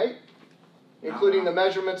statement, right? Including the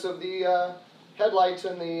measurements of the headlights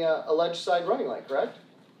and the alleged side running light, correct?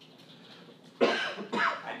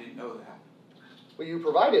 I didn't know that. Well, you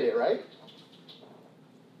provided it, right?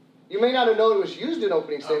 You may not have known it was used in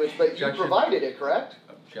opening statements, but you Objection. provided it, correct?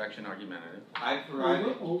 Objection argumentative.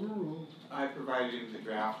 Overruled. I provided the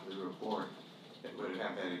draft of the report that would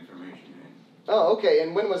have that information in. Oh, okay,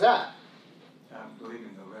 and when was that? I believe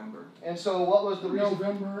in November And so what was the reason?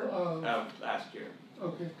 November of, of last year.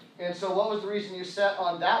 okay. And so what was the reason you sat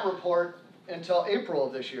on that report until April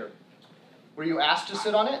of this year? Were you asked to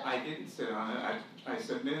sit on it? I didn't sit on it. I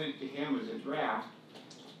submitted it to him as a draft,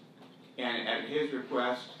 and at his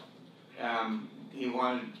request, he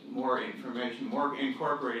wanted more information, more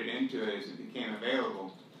incorporated into it as it became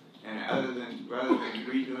available. And rather than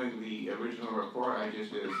redoing the original report, I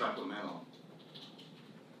just did a supplemental.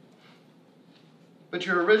 But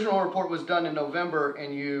your original report was done in November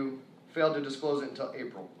and you failed to disclose it until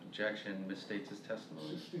April. Objection misstates his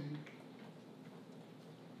testimony. Sustained.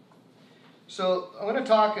 So I'm going to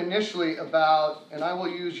talk initially about, and I will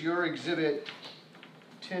use your exhibit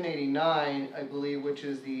 1089, I believe, which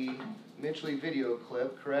is the Mitchley video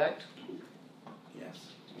clip, correct?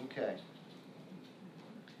 Yes. Okay.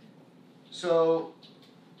 So,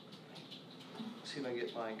 let's see if I can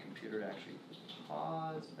get my computer to actually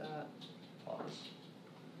pause that. Pause.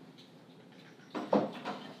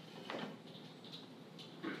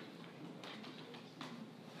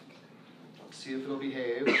 Let's see if it'll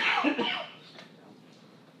behave.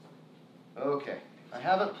 Okay, I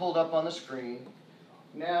have it pulled up on the screen.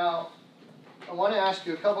 Now, I want to ask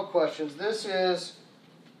you a couple questions. This is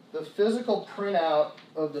the physical printout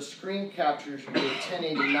of the screen captures you did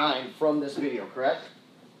 1089 from this video, correct?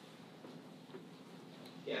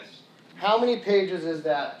 Yes. How many pages is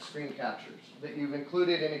that screen captures that you've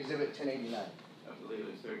included in Exhibit 1089? I believe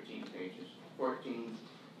it's 13 pages. 14,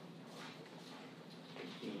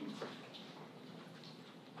 15.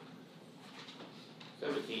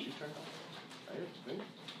 17.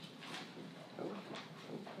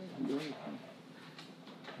 I'm doing it.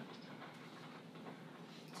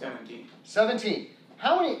 17. 17.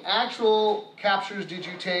 How many actual captures did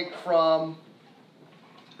you take from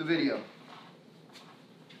the video?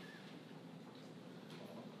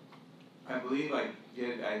 I believe I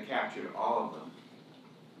captured all of them.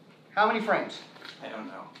 How many frames? I don't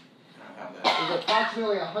know. I don't have that. Is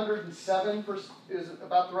approximately 107 is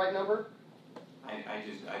about the right number? I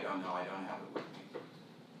don't know. I don't have it with me.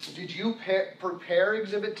 Did you prepare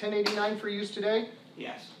Exhibit 1089 for use today?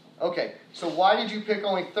 Yes. Okay, so why did you pick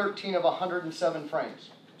only 13 of 107 frames?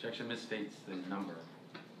 Objection misstates the number.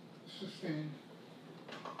 Sustained.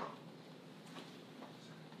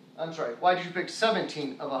 I'm sorry, why did you pick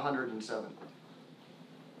 17 of 107?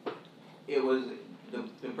 It was,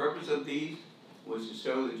 the purpose of these was to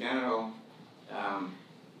show the general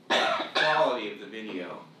quality of the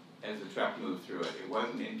video as the truck moved through it. It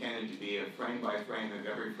wasn't intended to be a frame by frame of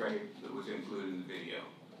every frame that was included in the video.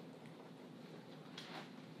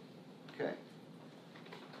 Okay.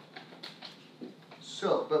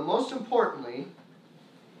 So, but most importantly,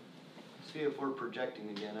 see if we're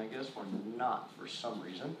projecting again. I guess we're not for some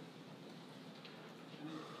reason.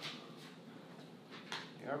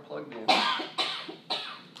 They are plugged in. It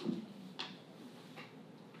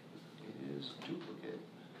is duplicate.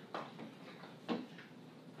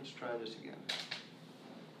 Let's try this again.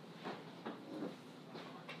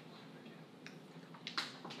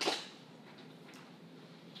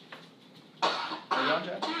 Are you on,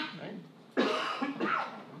 Jackson? Right?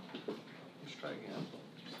 Let's try again.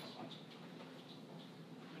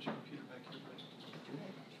 Put your computer back here, buddy.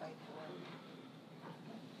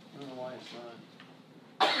 I don't know why it's not.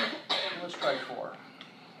 Let's try 4. Why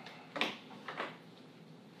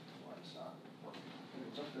it's not working.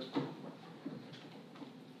 It's up there.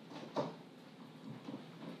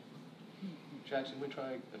 Jackson, we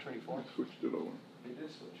try attorney 4? Switched it over. They did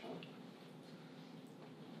switch, huh?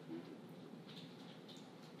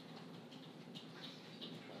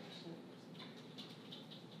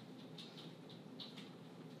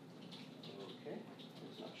 Okay,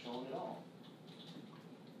 it's not showing at all.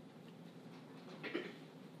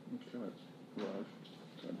 Let's try it. Raj,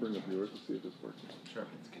 can I bring up yours to see if it's working? Sure.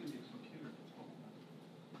 It's gonna be a computer.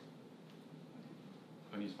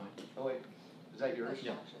 When he's fine. Oh wait, is that yours?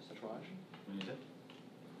 Yeah. That's Raj? When he's it?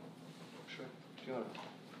 Sure. Do you want to?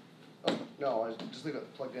 Oh, no, just leave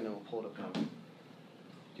it plugged in and we'll pull it up. No. Can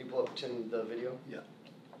you pull up the video? Yeah.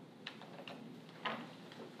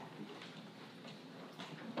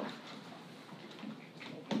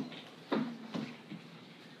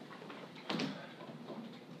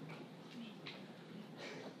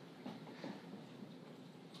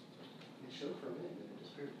 It showed for a minute and then it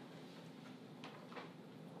disappeared.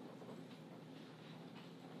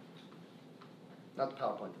 Not the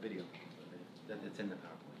PowerPoint, the video. It's in the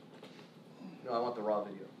PowerPoint. No, I want the raw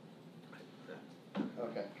video. Right.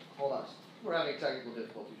 Okay, hold on. We're having technical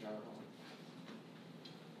difficulties, John.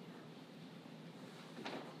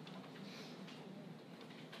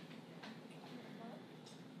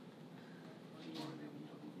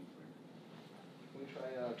 Can we try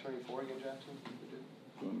attorney 4 again, Jackson?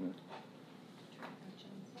 It's on there.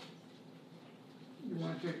 You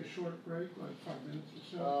wanna take a short break, like 5 minutes or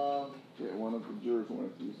so? Yeah, one of the jurors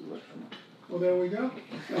wanted to use the restroom. Well, there we go.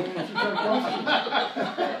 That answers our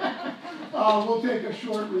question. We'll take a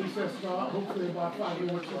short recess, hopefully about 5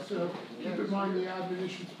 minutes or so. Keep in mind the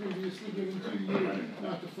admonitions previously given to you,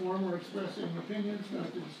 not to form or express any opinions,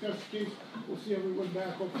 not to discuss the case. We'll see everyone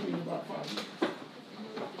back hopefully in about 5 minutes.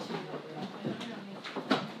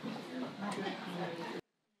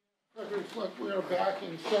 Reflect, we are back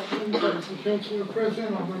in session. Ladies and counsel are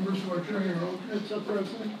present. All members of our jury and alternates are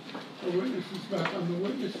present. The witness is back on the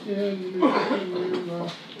witness stand. You may begin your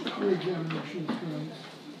examination, please.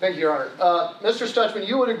 Thank you, Your Honor. Mr. Stutchman,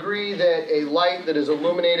 you would agree that a light that is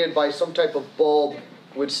illuminated by some type of bulb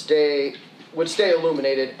would stay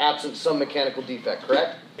illuminated absent some mechanical defect,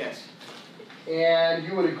 correct? Yes. And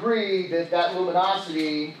you would agree that that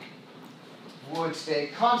luminosity would stay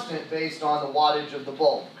constant based on the wattage of the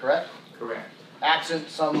bulb, correct? Correct. Absent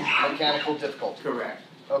some mechanical difficulty. Correct.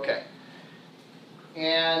 Okay.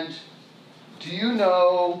 And do you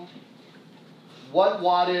know what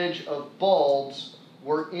wattage of bulbs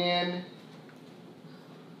were in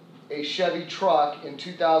a Chevy truck in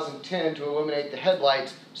 2010 to illuminate the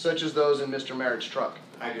headlights, such as those in Mr. Merritt's truck?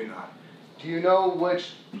 I do not. Do you know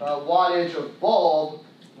which wattage of bulb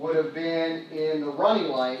would have been in the running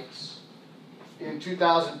lights in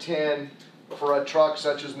 2010 for a truck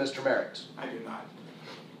such as Mr. Merritt's? I do not.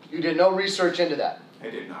 You did no research into that? I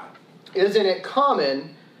did not. isn't it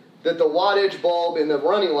common that the wattage bulb in the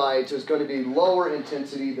running lights is going to be lower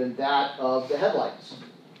intensity than that of the headlights?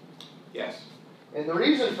 Yes, And the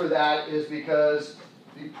reason for that is because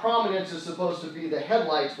the prominence is supposed to be the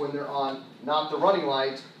headlights when they're on, not the running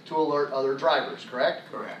lights, to alert other drivers, correct?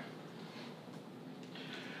 correct.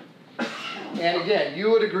 And again,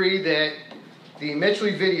 you would agree that the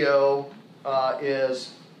Mitchley video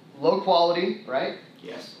is low quality, right?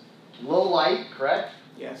 Yes, Low light, correct?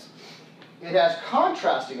 yes. It has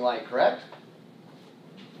contrasting light, correct?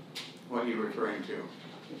 What are you referring to?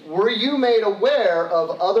 Were you made aware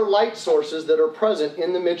of other light sources that are present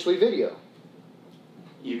in the Mitchley video?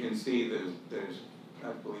 You can see there's,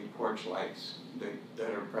 I believe, porch lights that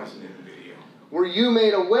are present in the video. Were you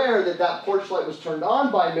made aware that that porch light was turned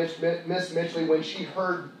on by Miss Mitchley when she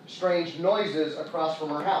heard strange noises across from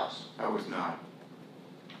her house? I was not.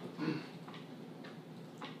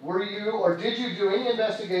 Were you, or did you do any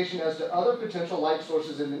investigation as to other potential light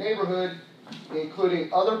sources in the neighborhood,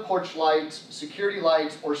 including other porch lights, security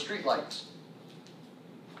lights, or street lights?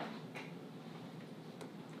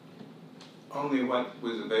 Only what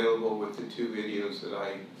was available with the two videos that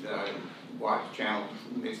I watched, Channel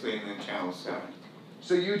Mitchley and then Channel 7.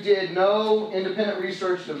 So you did no independent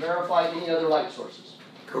research to verify any other light sources?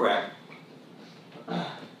 Correct.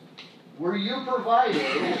 Were you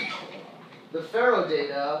provided the Faro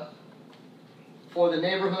data for the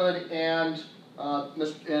neighborhood and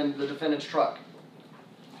the defendant's truck?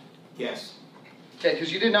 Yes. Okay,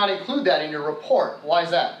 because you did not include that in your report. Why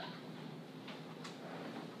is that?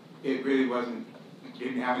 It really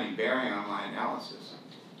didn't have any bearing on my analysis.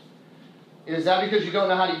 Is that because you don't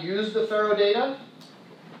know how to use the Faro data?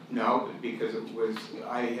 No, because it was,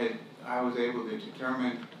 I was able to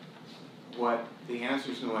determine what the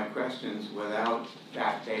answers to my questions without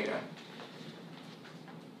that data.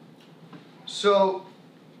 So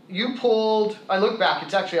you pulled, I look back,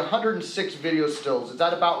 it's actually 106 video stills. Is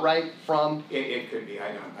that about right from It could be, I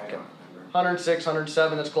don't remember. 106,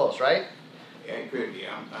 107, that's close, right? It could be,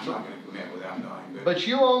 I'm not going to commit without knowing. But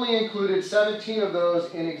you only included 17 of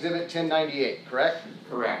those in Exhibit 1098, correct?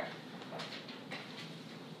 Correct.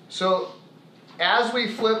 So as we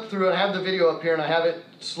flip through, and I have the video up here and I have it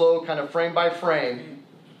slow, kind of frame by frame,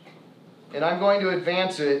 and I'm going to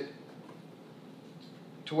advance it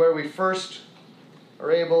to where we first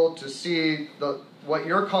are able to see what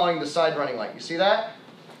you're calling the side running light. You see that?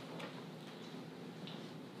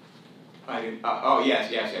 Oh,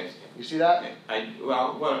 yes. You see that?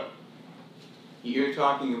 Well, what you're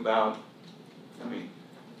talking about,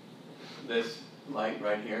 this light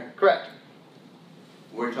right here, Correct.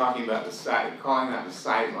 we're talking about the side, calling that the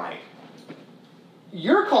side light.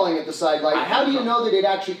 You're calling it the side light. I How do you have- know that it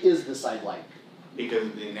actually is the side light? Because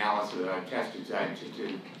of the analysis that I tested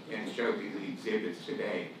and showed you the exhibits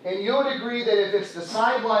today. And you would agree that if it's the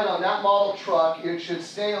side light on that model truck, it should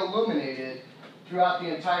stay illuminated throughout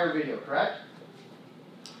the entire video, correct?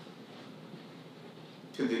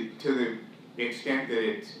 To the extent that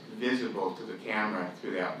it's visible to the camera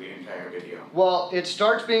throughout the entire video. Well, it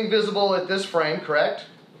starts being visible at this frame, correct?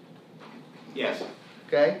 Yes,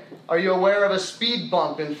 Okay. Are you aware of a speed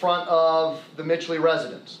bump in front of the Mitchley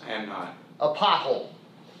residence? I am not. A pothole?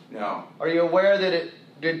 No, Are you aware that it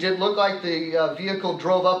did look like the vehicle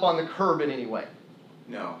drove up on the curb in any way?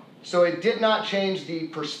 no, So it did not change the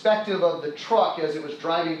perspective of the truck as it was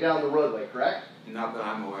driving down the roadway, correct? not that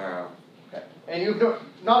I'm aware of. Okay. And you're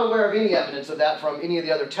not aware of any evidence of that from any of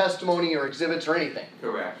the other testimony or exhibits or anything?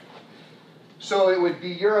 Correct. So it would be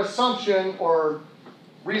your assumption or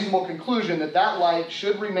reasonable conclusion that that light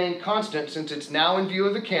should remain constant since it's now in view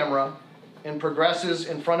of the camera and progresses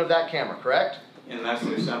in front of that camera, correct? Unless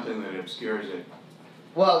there's something that obscures it.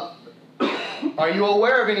 Well, are you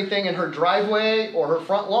aware of anything in her driveway or her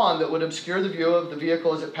front lawn that would obscure the view of the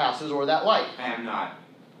vehicle as it passes or that light? I am not.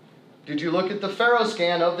 Did you look at the Faro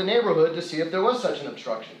scan of the neighborhood to see if there was such an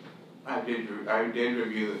obstruction? I did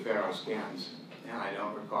review the Faro scans, and I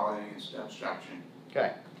don't recall any obstruction.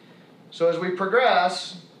 Okay. So as we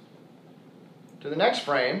progress to the next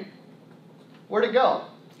frame, where'd it go?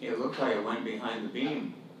 It looks like it went behind the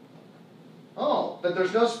beam. Oh, but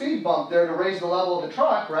there's no speed bump there to raise the level of the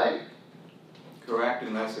truck, right? Correct,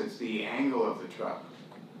 unless it's the angle of the truck.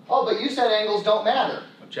 Oh, but you said angles don't matter.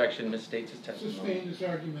 Objection misstates his testimony. Sustain this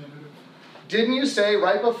argumentative. Didn't you say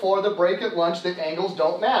right before the break at lunch that angles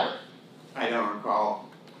don't matter? I don't recall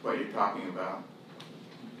what you're talking about.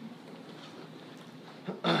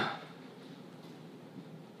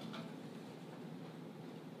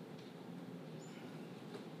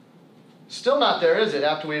 Still not there, is it,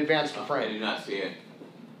 after we advance the I frame? do not see it.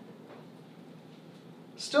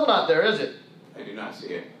 Still not there, is it? I do not see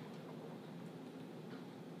it.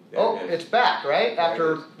 it's back, right?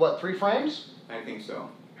 After, what, 3 frames? I think so.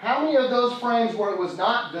 How many of those frames where it was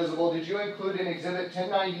not visible did you include in Exhibit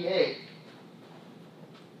 1098?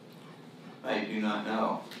 I do not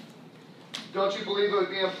know. Don't you believe it would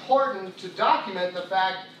be important to document the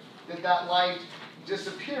fact that that light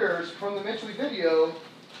disappears from the Mitchley video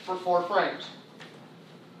for 4 frames?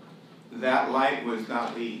 That light was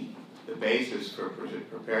not the basis for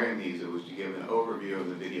preparing these. It was to give an overview of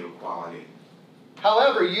the video quality.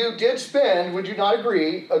 However, you did spend, would you not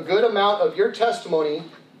agree, a good amount of your testimony,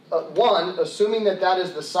 one, assuming that that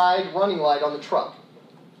is the side running light on the truck.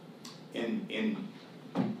 In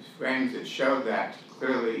frames that showed that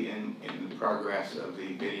clearly in the progress of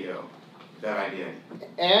the video that I did.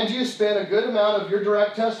 And you spent a good amount of your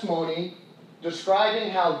direct testimony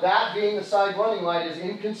describing how that being the side running light is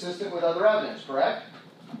inconsistent with other evidence, correct?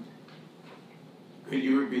 Could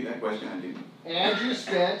you repeat that question? I didn't. And you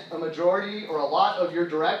spent a majority or a lot of your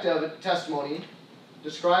direct testimony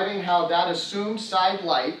describing how that assumed side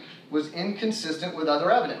light was inconsistent with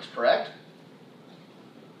other evidence, correct?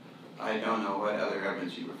 I don't know what other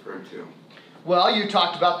evidence you referred to. Well, you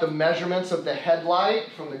talked about the measurements of the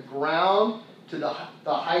headlight from the ground to the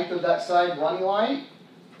height of that side running light,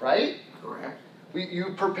 right? Correct.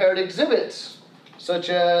 You prepared exhibits, such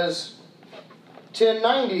as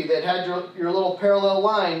 1090 that had your little parallel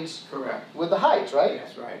lines Correct. with the heights, right?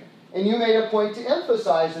 That's right. And you made a point to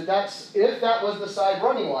emphasize that if that was the side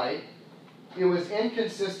running light, it was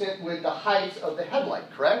inconsistent with the height of the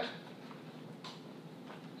headlight, correct?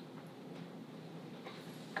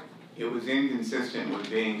 It was inconsistent with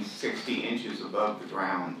being 60 inches above the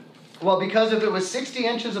ground. Well, because if it was 60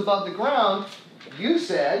 inches above the ground, you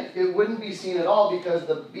said it wouldn't be seen at all because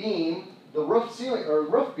the beam, the roof ceiling, or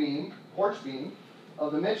roof beam, porch beam,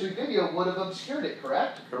 of the Mitchley video would have obscured it,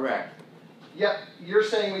 correct? Correct. Yep, you're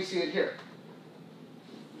saying we see it here.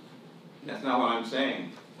 That's not what I'm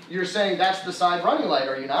saying. You're saying that's the side running light,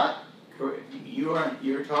 are you not?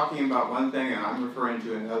 You're talking about one thing and I'm referring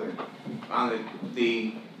to another. On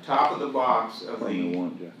the top of the box of the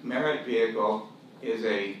Merritt vehicle is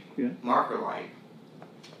a marker light.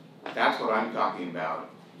 That's what I'm talking about.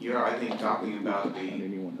 You're, I think, talking about the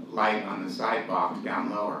light on the side box down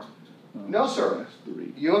lower. No, sir.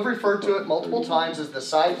 You have referred to it multiple times as the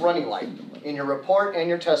side running light in your report and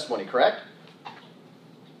your testimony, correct?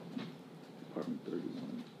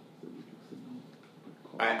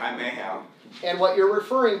 I may have. And what you're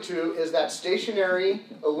referring to is that stationary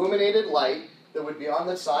illuminated light that would be on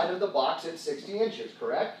the side of the box at 60 inches,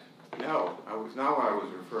 correct? No, I was not what I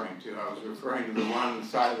was referring to. I was referring to the one on the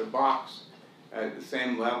side of the box at the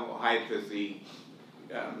same level height as the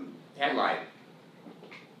headlight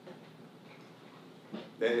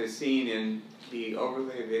that is seen in the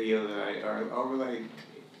overlay video or overlay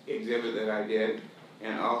exhibit that I did,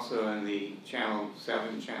 and also in the channel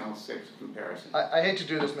 7, channel 6 comparison. I hate to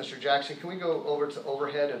do this, Mr. Jackson. Can we go over to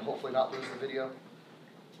overhead and hopefully not lose the video?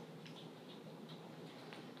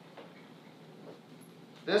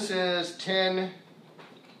 This is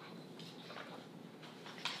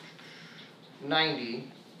 1090,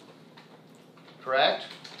 correct?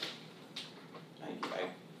 I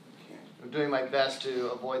can't. I'm doing my best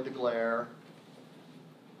to avoid the glare.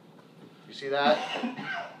 You see that?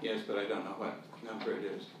 Yes, but I don't know what number it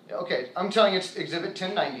is. Okay, I'm telling you it's Exhibit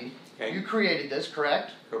 1090. Okay. You created this,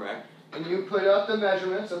 correct? Correct. And you put up the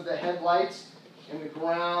measurements of the headlights and the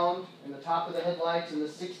ground and the top of the headlights and the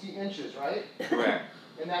 60 inches, right? Correct.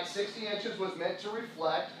 And that 60 inches was meant to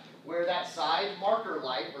reflect where that side marker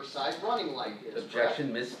light or side running light is.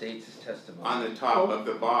 Objection misstates his testimony. On the top of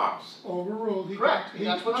the box. Overruled. Correct.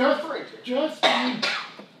 That's what I'm referring to. Just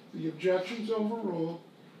the objection's overruled.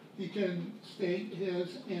 He can state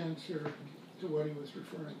his answer to what he was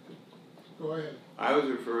referring to. Go ahead. I was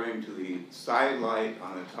referring to the side light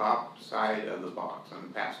on the top side of the box, on the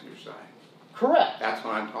passenger side. Correct. That's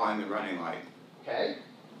what I'm calling the running light. Okay.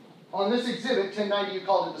 On this exhibit, 1090, you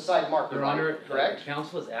called it the side marker Your light, Honor, correct?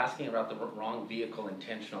 counsel is asking about the wrong vehicle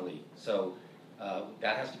intentionally, so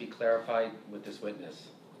that has to be clarified with this witness.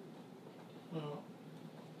 Well,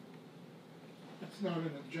 it's not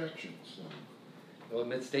an objection, so Well, it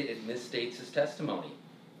misstates his testimony.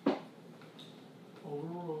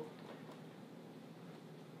 overruled.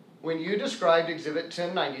 When you described exhibit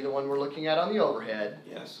 1090, the one we're looking at on the overhead,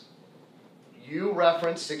 Yes. you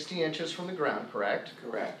referenced 60 inches from the ground, correct?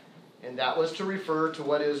 Correct. And that was to refer to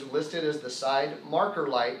what is listed as the side marker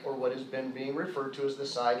light, or what has been being referred to as the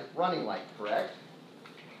side running light, correct?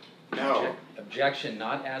 No. Objection,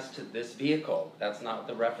 not as to this vehicle. That's not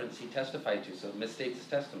the reference he testified to, so it misstates his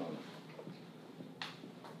testimony.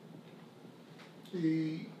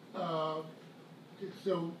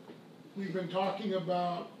 So we've been talking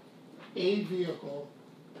about a vehicle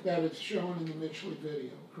that is shown in the Mitchley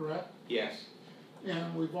video, correct? Yes,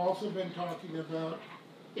 And we've also been talking about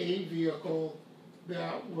a vehicle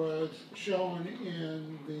that was shown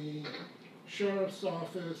in the sheriff's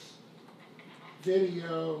office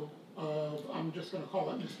video of, I'm just gonna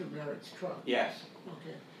call it Mr. Merritt's truck. yes,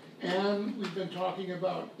 Okay. And we've been talking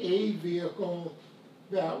about a vehicle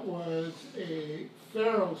that was a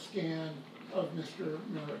Faro scan of Mr.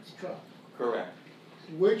 Merritt's truck. correct.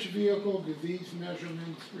 Which vehicle do these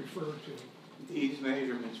measurements refer to? These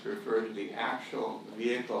measurements refer to the actual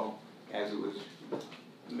vehicle as it was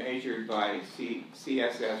measured by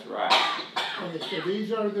CSS RIDE. Okay, so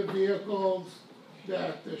these are the vehicles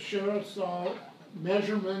that the sheriff saw,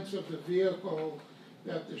 measurements of the vehicle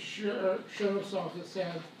that the sheriff's office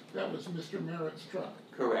had that was Mr. Merritt's truck.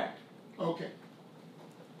 Correct. Okay,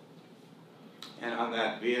 And on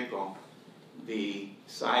that vehicle, the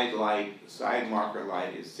side marker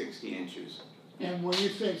light is 60 inches. and when you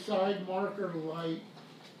say side marker light,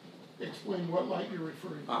 explain what light you're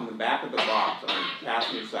referring to. On the back of the box, on the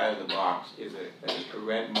passenger side of the box, is a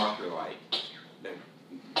red marker light that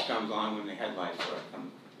comes on when the headlights are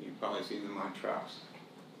on. You've probably seen them on trucks.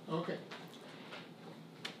 Okay.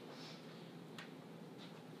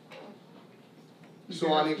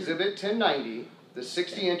 So on exhibit 1090, the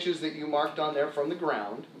 60 inches that you marked on there from the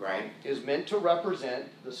ground Right? is meant to represent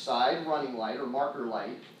the side running light or marker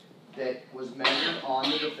light that was measured on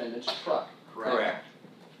the defendant's truck, correct? Correct.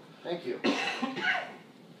 Thank you.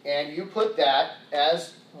 And you put that,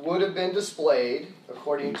 as would have been displayed,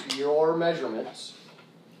 according to your measurements,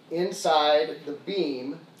 inside the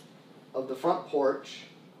beam of the front porch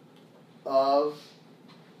of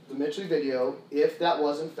the Mitchley video, if that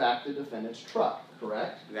was in fact the defendant's truck,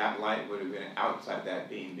 correct? That light would have been outside that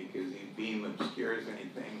beam because the beam obscures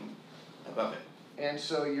anything above it. And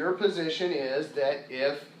so your position is that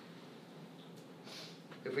if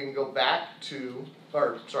we can go back to,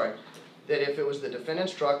 that if it was the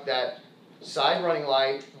defendant's truck, that side running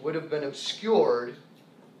light would have been obscured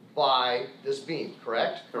by this beam,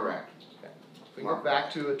 correct? Correct. If we go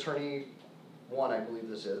back to attorney 1, I believe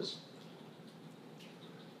this is.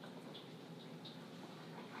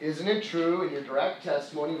 Isn't it true in your direct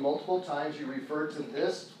testimony multiple times you referred to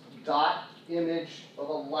this dot image of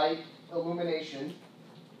a light illumination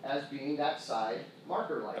as being that side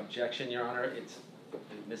marker light? Objection, Your Honor, it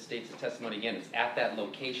misstates the testimony again, it's at that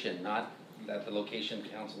location, not that the location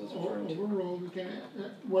counsel is referring to. Overruled, we can,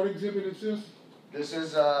 what exhibit is this? This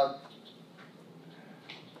is the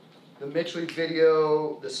Mitchley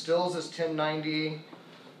video, the stills is 1090.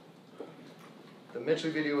 The Mitchley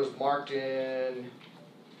video was marked in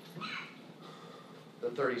the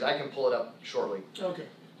 30s. I can pull it up shortly. Okay,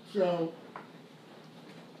 so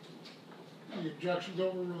the objection's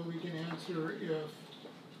overruled, we can answer if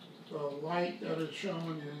the light that is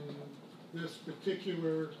shown in this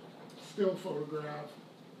particular still photograph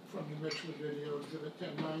from the Mitchell video, exhibit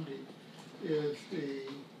 1090, is the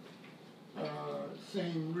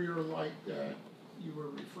same rear light that you were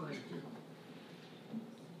referring to.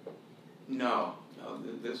 No,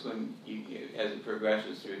 this one, as it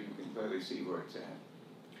progresses through, you can clearly see where it's at.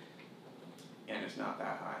 And it's not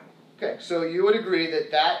that high. Okay, so you would agree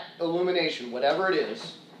that that illumination, whatever it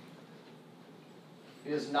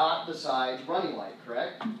is not the side running light,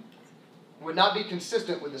 correct? Would not be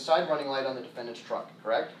consistent with the side running light on the defendant's truck,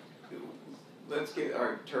 correct? Let's get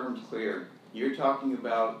our terms clear. You're talking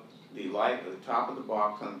about the light at the top of the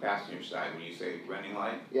box on the passenger side when you say running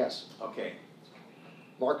light? Yes, Okay.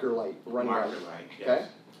 marker light, running Marker light. light, Okay. yes.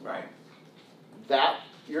 Right. That,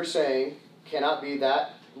 you're saying, cannot be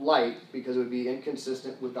that light because it would be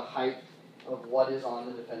inconsistent with the height of what is on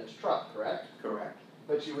the defendant's truck, correct? Correct.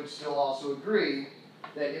 But you would still also agree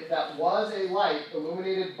that if that was a light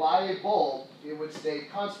illuminated by a bulb, it would stay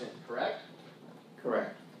constant, correct?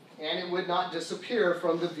 Correct. And it would not disappear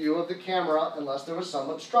from the view of the camera unless there was some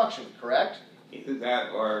obstruction, correct? Either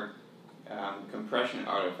that or compression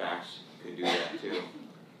artifacts could do that too.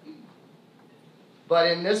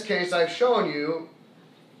 But in this case, I've shown you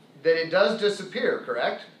that it does disappear,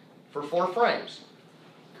 correct? For 4 frames.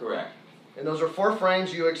 Correct. And those are 4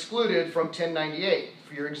 frames you excluded from 1098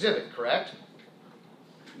 for your exhibit, correct?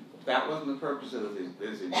 That wasn't the purpose of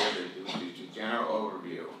this exhibit. It was just a general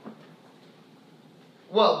overview.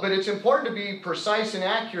 Well, but it's important to be precise and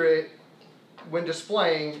accurate when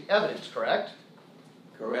displaying evidence, correct?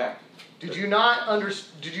 Correct. Did you not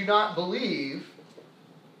believe?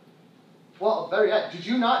 Well, better yet, did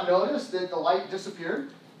you not notice that the light disappeared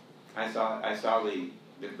I saw the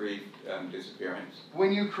brief disappearance.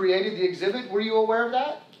 when you created the exhibit? Were you aware of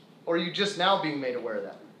that, or are you just now being made aware of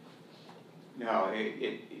that? No,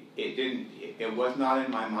 it didn't, it was not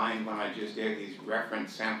in my mind when I just did these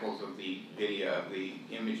reference samples of the video, of the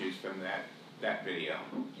images from that video.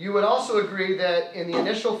 You would also agree that in the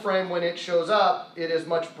initial frame when it shows up, it is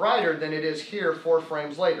much brighter than it is here 4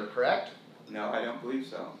 frames later, correct? No, I don't believe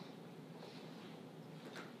so.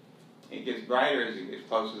 It gets brighter as it gets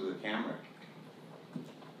closer to the camera.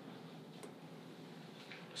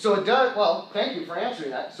 So it does, well, thank you for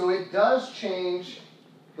answering that. So it does change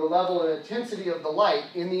the level and intensity of the light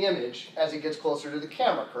in the image as it gets closer to the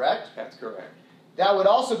camera, correct? That's correct. That would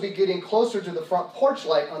also be getting closer to the front porch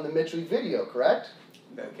light on the Mitchell video, correct?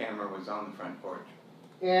 The camera was on the front porch.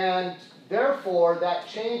 And therefore, that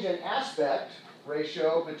change in aspect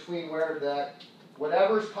ratio between where that,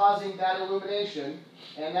 whatever's causing that illumination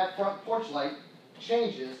and that front porch light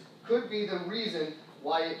changes could be the reason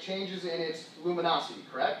why it changes in its luminosity,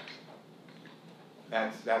 correct?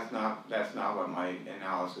 That's not what my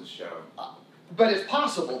analysis showed. But it's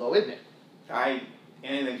possible though, isn't it?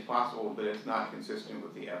 Anything's possible, but it's not consistent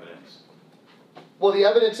with the evidence. Well, the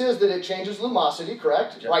evidence is that it changes luminosity,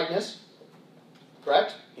 correct? Yep. Brightness,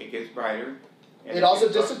 correct? It gets brighter. and It also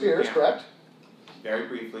gets closer to the disappears, camera. correct? Very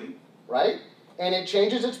briefly. Right? And it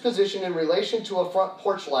changes its position in relation to a front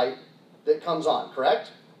porch light that comes on, correct?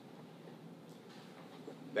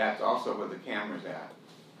 That's also where the camera's at.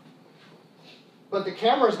 But the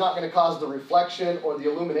camera is not going to cause the reflection or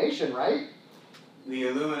the illumination, right? The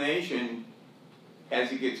illumination,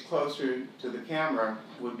 as it gets closer to the camera,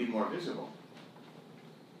 would be more visible.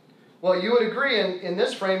 Well, you would agree in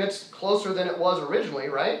this frame it's closer than it was originally,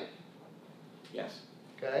 right? Yes.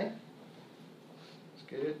 Okay. Let's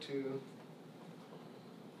get it to...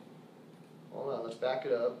 Hold on, let's back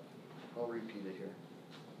it up. I'll repeat it here.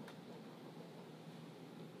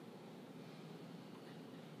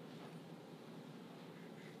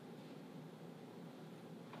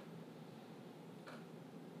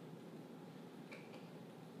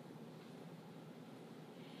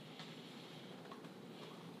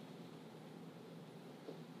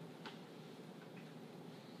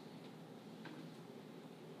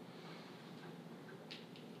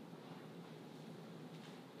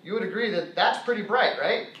 You would agree that that's pretty bright,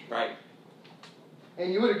 right? Right.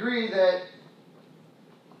 And you would agree that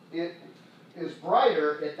it is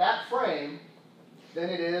brighter at that frame than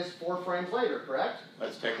it is 4 frames later, correct?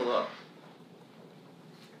 Let's take a look.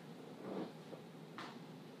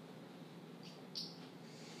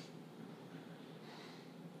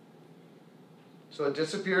 So it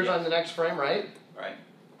disappears Yes. on the next frame, right? Right.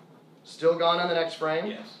 Still gone on the next frame?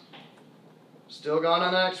 Yes. Still gone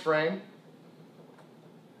on the next frame?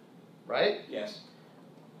 Right? Yes.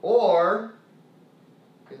 Or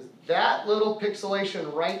is that little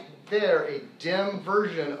pixelation right there a dim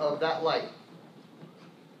version of that light?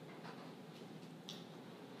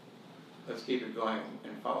 Let's keep it going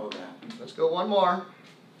and follow that. Let's go one more.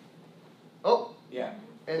 Oh, Yeah.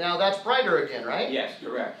 and now that's brighter again, right? Yes,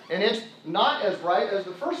 correct. And it's not as bright as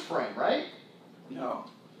the first frame, right? No.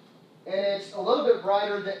 And it's a little bit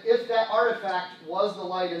brighter than if that artifact was the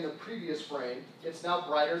light in the previous frame, it's now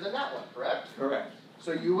brighter than that one, correct? Correct.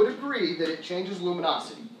 So you would agree that it changes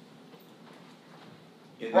luminosity.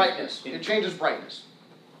 Brightness. It changes brightness.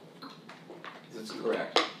 That's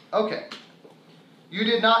correct. Okay. You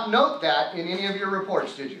did not note that in any of your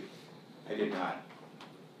reports, did you? I did not.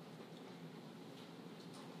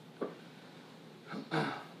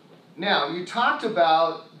 Now, you talked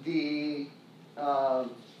about the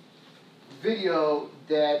video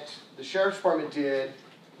that the Sheriff's Department did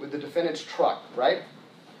with the defendant's truck, right?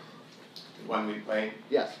 The one we played?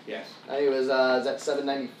 Yes. Yes. I think it was, is that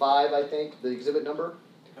 795, I think, the exhibit number?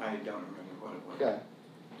 I don't remember what it was. Okay.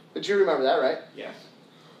 But you remember that, right? Yes.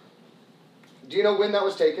 Do you know when that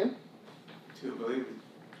was taken? To believe it.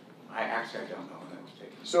 I don't know when that was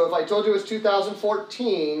taken. So if I told you it was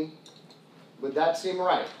 2014, would that seem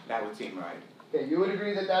right? That would seem right. Okay, you would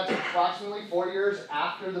agree that that's approximately 4 years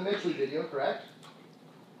after the Mitchell video, correct?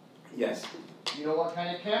 Yes. Do you know what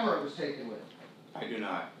kind of camera it was taken with? I do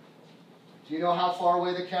not. Do you know how far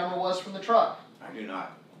away the camera was from the truck? I do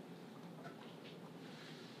not.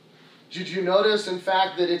 Did you notice, in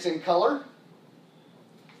fact, that it's in color?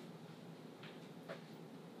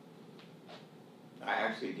 I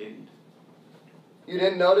actually didn't. You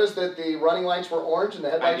didn't notice that the running lights were orange and the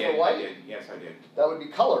headlights were white? I did. Yes, I did. That would be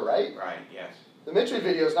color, right? Right, yes. The Mitchell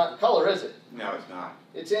video is not in color, is it? No, it's not.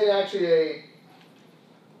 It's in actually a,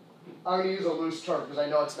 I'm going to use a loose term because I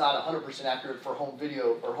know it's not 100% accurate for home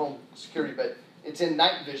video or home security, but it's in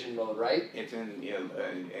night vision mode, right? It's in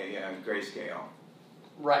a grayscale.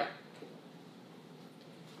 Right.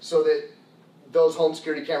 So that those home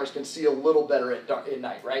security cameras can see a little better at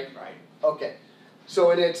night, right? Right. Okay.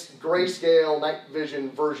 So in its grayscale night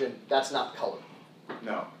vision version, that's not color.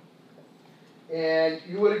 No, And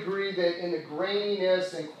you would agree that in the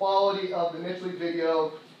graininess and quality of the Mitchley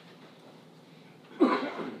video,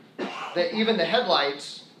 that even the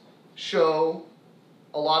headlights show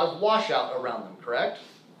a lot of washout around them, correct?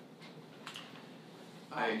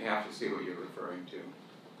 I'd have to see what you're referring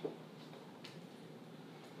to.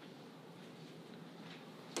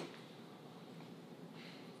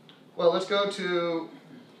 Well, let's go to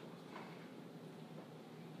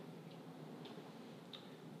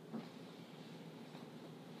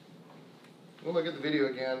we'll look at the video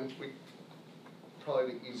again.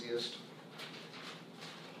 Probably the easiest.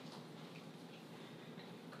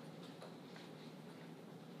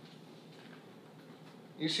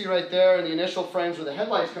 You see right there in the initial frames where the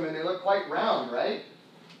headlights come in, they look quite round, right?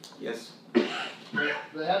 Yes?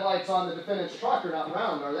 The headlights on the defendant's truck are not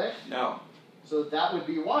round, are they? No, So that would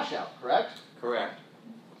be washout, correct? correct.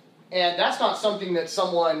 And that's not something that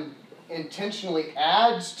someone intentionally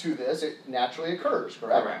adds to this, it naturally occurs,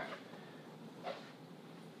 correct? Correct.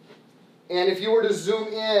 And if you were to zoom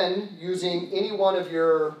in using any one of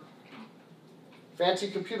your fancy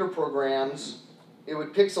computer programs, it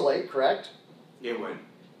would pixelate, correct? It would.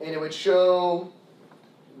 And it would show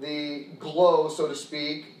the glow, so to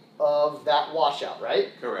speak, of that washout, right?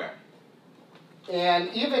 Correct. And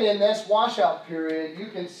even in this washout period, you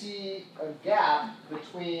can see a gap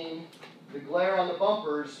between the glare on the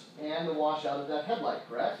bumpers and the washout of that headlight,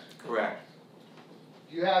 correct? Correct.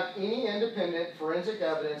 Do you have any independent forensic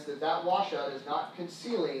evidence that that washout is not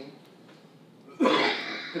concealing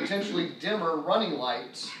potentially dimmer running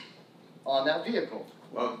lights on that vehicle?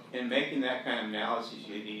 Well, in making that kind of analysis,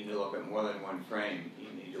 you need to look at more than one frame. You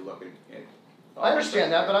need to look at I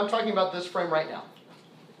understand that, but I'm talking about this frame right now.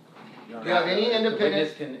 Do you have any The independent?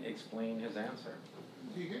 witness can explain his answer.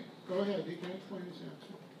 Go ahead, he can explain his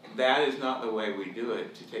answer. That is not the way we do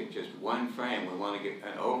it, to take just one frame. We want to get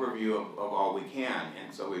an overview of all we can,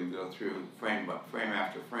 and so we go through frame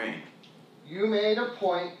after frame. You made a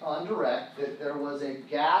point on direct that there was a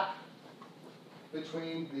gap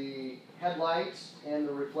between the headlights and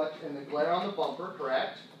the the glare on the bumper,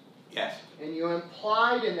 correct? Yes, And you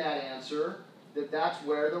implied in that answer that that's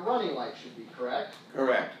where the running light should be, correct?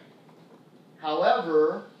 correct.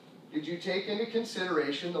 However, did you take into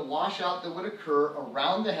consideration the washout that would occur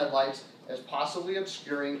around the headlights as possibly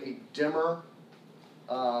obscuring a dimmer,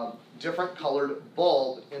 different colored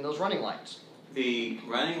bulb in those running lights? The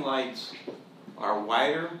running lights are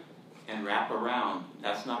wider and wrap around.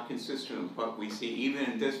 That's not consistent with what we see even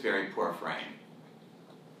in this very poor frame.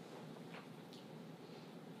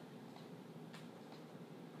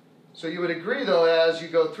 So you would agree, though, as you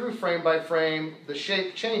go through frame by frame, the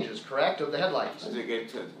shape changes, correct, of the headlights? As it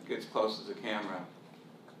gets close to the camera.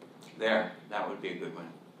 There, that would be a good one.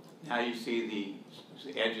 Now you see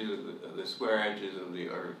the edges of the square edges of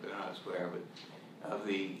or not square, but of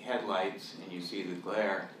the headlights, and you see the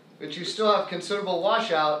glare. But you still have considerable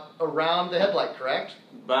washout around the headlight, correct?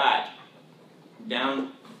 But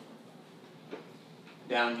down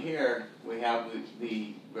here we have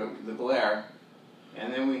the glare,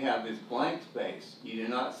 and then we have this blank space. You do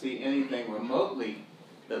not see anything remotely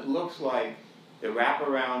that looks like the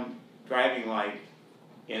wraparound driving light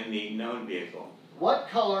in the known vehicle. What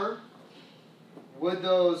color would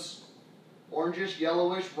those orangish,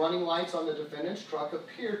 yellowish running lights on the defendant's truck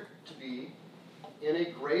appear to be in a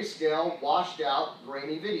grayscale, washed out,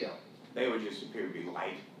 grainy video? They would just appear to be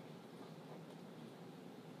light.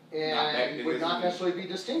 And would not necessarily be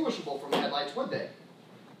distinguishable from headlights, would they?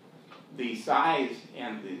 The size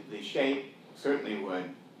and the shape certainly would.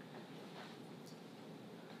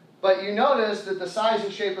 But you notice that the size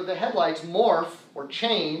and shape of the headlights morph or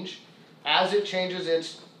change as it changes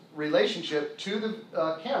its relationship to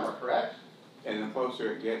the camera, correct? And the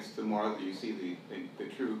closer it gets, the more you see the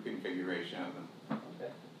true configuration of them.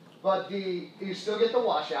 Okay. But you still get the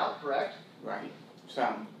washout, correct? Right.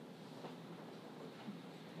 Some.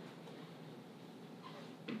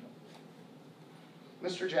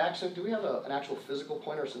 Mr. Jackson, do we have an actual physical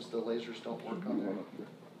pointer since the lasers don't work on there?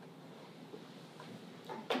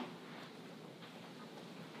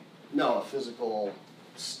 No, a physical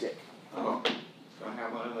stick. Oh, don't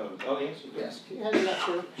have one of those. Oh, yes, you do. Yes. Can you hand me that,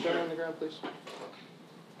 sir? Shut it on the ground, please.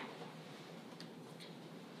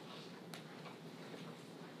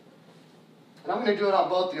 And I'm going to do it on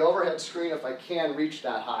both the overhead screen if I can reach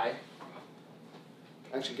that high.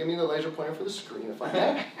 Actually, give me the laser pointer for the screen if I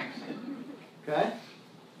can. Okay?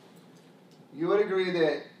 You would agree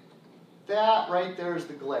that that right there is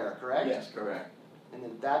the glare, correct? Yes, correct. And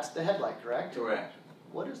then that's the headlight, correct? Correct.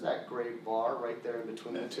 What is that gray bar right there in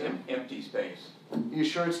between the That's two? empty space. You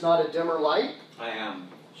sure it's not a dimmer light? I am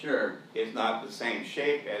sure it's not the same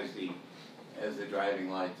shape as the driving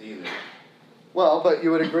lights either. Well, but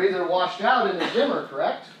you would agree they're washed out in a dimmer,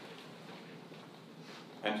 correct?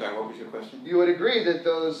 I'm sorry, what was your question? You would agree that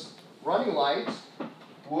those running lights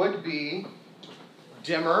would be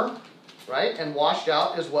dimmer, right, and washed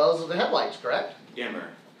out as well as the headlights, correct? Dimmer.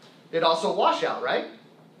 They'd also wash out, right?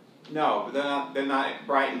 No, but they're not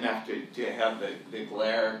bright enough to have the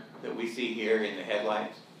glare that we see here in the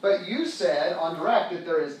headlights. But you said on direct that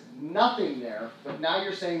there is nothing there, but now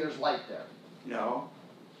you're saying there's light there. No.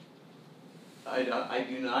 I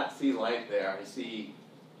do not see light there. I see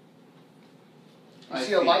You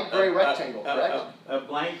see a light gray rectangle, correct? A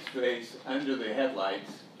blank space under the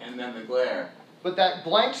headlights and then the glare. But that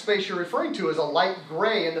blank space you're referring to is a light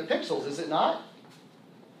gray in the pixels, is it not?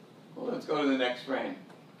 Well, let's go to the next frame.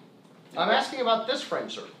 I'm asking about this frame,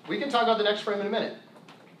 sir. We can talk about the next frame in a minute.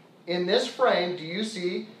 In this frame, do you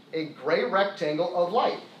see a gray rectangle of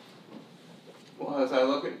light? Well, as I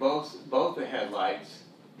look at both the headlights,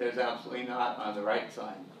 there's absolutely not on the right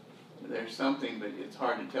side. There's something, but it's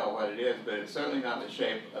hard to tell what it is, but it's certainly not the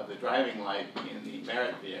shape of the driving light in the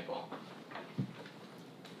Merritt vehicle.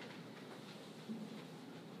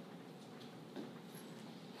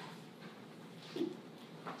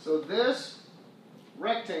 So this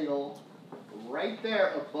rectangle right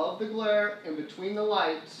there above the glare and between the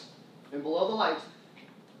lights and below the lights,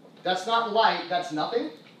 that's not light, that's nothing?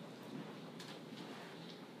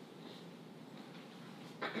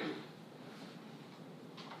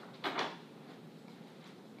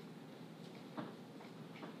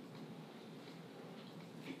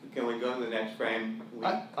 Can we go to the next frame?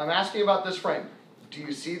 I'm asking about this frame. Do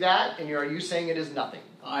you see that, and are you saying it is nothing?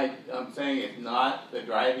 I'm saying it's not the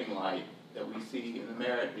driving light that we see in the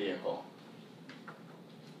Merritt vehicle.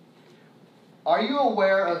 Are you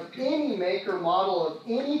aware of any make or model of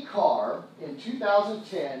any car in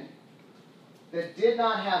 2010 that did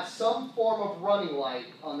not have some form of running light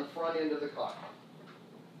on the front end of the car?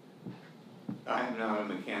 I'm not a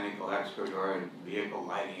mechanical expert or a vehicle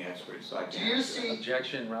lighting expert, so I can't. Do you answer that. see?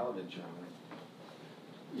 Objection, relevant, Your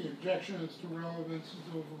Honor. The objection as to relevance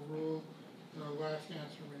is overruled. The last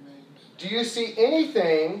answer remains. Do you see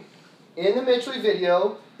anything in the Mitchley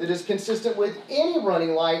video that is consistent with any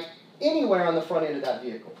running light anywhere on the front end of that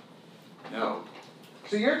vehicle? No.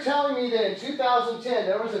 So you're telling me that in 2010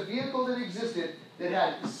 there was a vehicle that existed that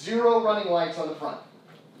had 0 running lights on the front,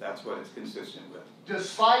 That's what it's consistent with.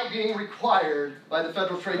 despite being required by the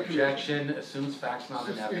Federal Trade Commission? Objection, assumes facts not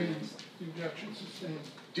in Sustained. evidence. The objection sustained.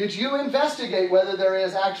 Did you investigate whether there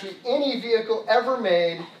is actually any vehicle ever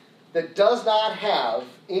made that does not have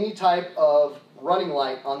any type of running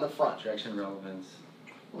light on the front? Objection, relevance.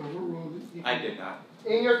 Overruled. I did not.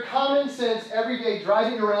 In your common sense, everyday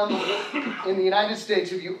driving around in the United States,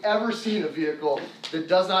 have you ever seen a vehicle that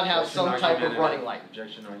does not have Objection, some type of argumentative. running light?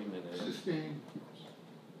 Objection, argumentative. Sustained.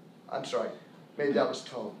 I'm sorry, maybe that was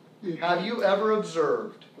tone. The Have you ever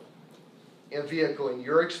observed a vehicle in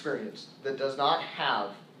your experience that does not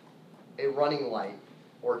have a running light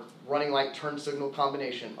or running light turn signal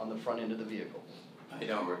combination on the front end of the vehicle? I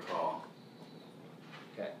don't recall.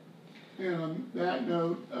 Okay. And on that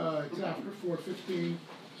note, it's after 4:15,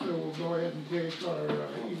 so we'll go ahead and take our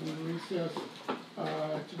evening recess.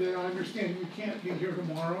 Today, I understand you can't be here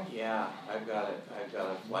tomorrow. Yeah, I've got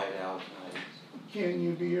a flight out tonight. Can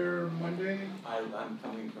you be here Monday? I'm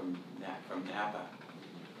coming from Napa.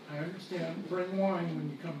 I understand. Bring wine when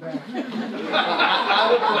you come back.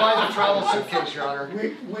 I will provide the travel suitcase, Your Honor.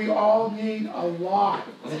 We all need a lot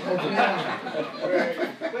of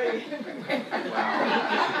wine.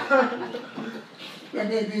 That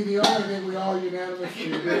may be the only thing we all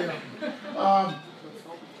unanimously agree on.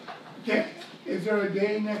 Is there a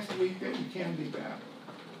day next week that you can be back?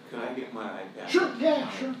 Could I get my iPad? Sure, yeah,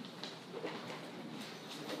 sure.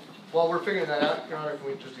 While we're figuring that out, Your Honor, can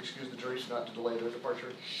we just excuse the jury so not to delay their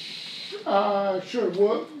departure? Sure,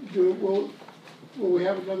 will we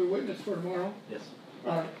have another witness for tomorrow? Yes.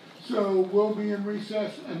 All right, so we'll be in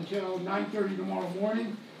recess until 9:30 tomorrow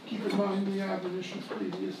morning. Keep in mind the admonitions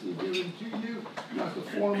previously given to you, not to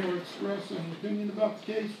form or express an opinion about the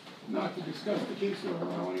case, not to discuss the case or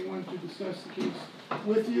allow anyone to discuss the case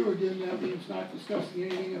with you. Again, that means not discussing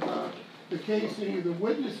anything about the case, any of the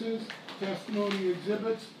witnesses, testimony,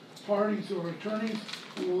 exhibits, parties or attorneys,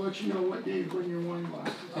 and we'll let you know what day to bring your wine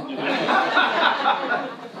glasses.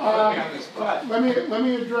 Let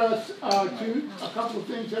me address a couple of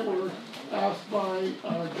things that were asked by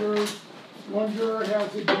jurors. One juror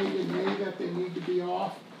has a date in May that they need to be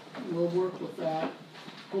off. We'll work with that.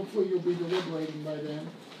 hopefully you'll be deliberating by then.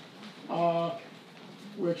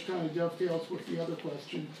 Which kind of dovetails with the other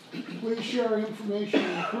question. Please share information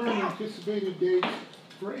on current anticipated dates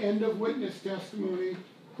for end of witness testimony,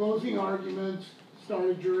 closing arguments, start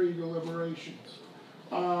of jury deliberations.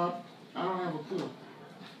 I don't have a clue.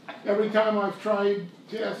 Every time I've tried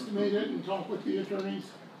to estimate it and talk with the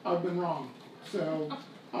attorneys, I've been wrong. So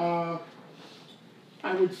I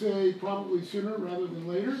would say probably sooner rather than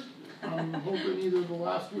later. I'm hoping either the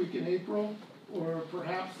last week in April or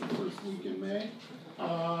perhaps the first week in May.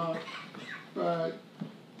 But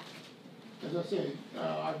as I say,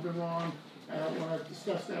 I've been wrong. When I've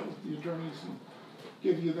discussed that with the attorneys and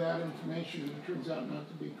give you that information, and it turns out not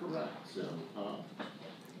to be correct. So,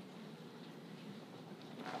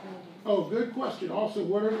 oh, good question. Also,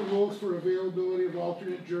 what are the rules for availability of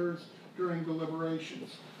alternate jurors during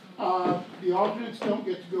deliberations? The alternates don't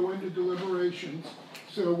get to go into deliberations,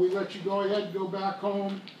 so we let you go ahead, go back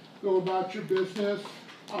home, go about your business.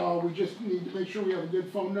 We just need to make sure we have a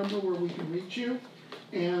good phone number where we can reach you.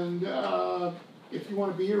 And if you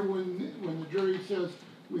want to be here when the jury says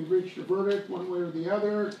we've reached a verdict one way or the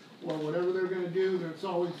other, or whatever they're going to do, there's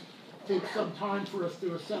always takes some time for us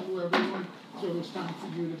to assemble everyone, so there's time for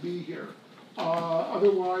you to be here.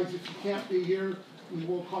 Otherwise, if you can't be here, we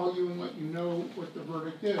will call you and let you know what the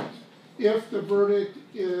verdict is. If the verdict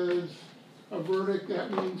is a verdict,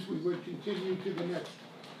 that means we would continue to the next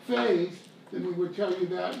phase, then we would tell you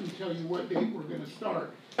that and tell you what date we're going to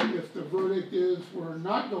start. If the verdict is we're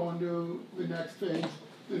not going to the next phase,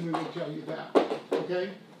 then we will tell you that,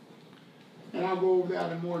 okay? And I'll go over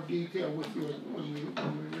that in more detail with you when we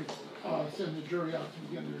send the jury out to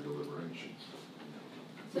begin their deliberations.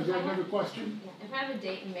 So Is that another question? If I have a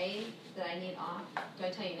date in May that I need off, do I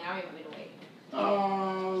tell you now or you want me to wait?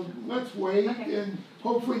 Let's wait, Okay. and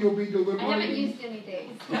hopefully you'll be deliberating. I haven't used any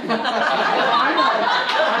days. I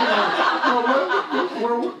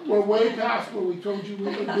know. We're way past where we told you we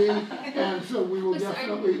would be, and so we will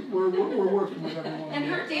definitely, we're working with everyone. And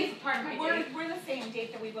her date's part of my we're the same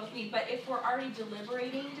date that we both need, but if we're already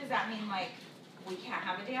deliberating, does that mean like we can't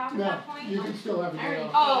have a day off at that point? No, you can still have a day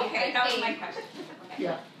off. Oh, okay, that was my question. Okay.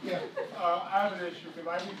 Yeah, yeah. I have an issue because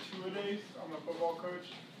I do two-a-days. I'm a football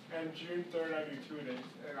coach, and June 3rd I do two-a-days,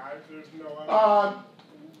 and there's no other.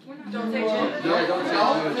 Don't say June. No,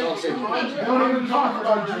 don't say June. Don't even talk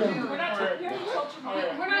about June. We're not talking, we already told you.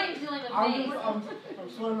 We're not even dealing with May. I'm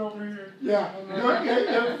sweating over here. Yeah,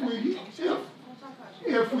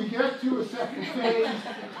 if we get to a second phase,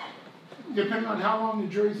 depending on how long the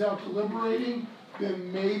jury's out deliberating,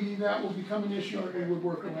 then maybe that will become an issue and we would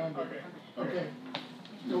work around it. Okay,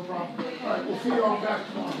 no problem. All right, we'll see you all back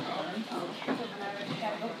tomorrow.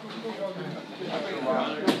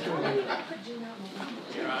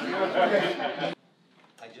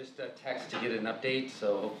 I just text to get an update,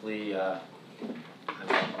 so hopefully I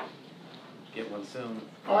will get one soon.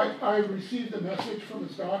 I received a message from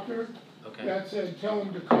his doctor Okay. that said, tell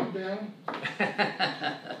him to calm down.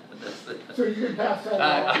 So you can pass that on.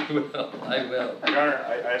 I will. Your Honor,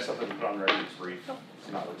 I have something to put on the record. It's brief.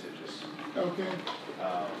 It's not litigious. Okay.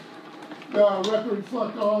 The record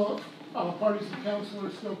reflect all parties and counsel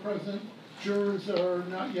are still present. Jurors are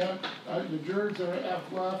not yet. The jurors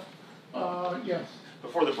have left. Yes.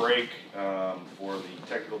 Before the break, for the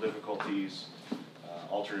technical difficulties,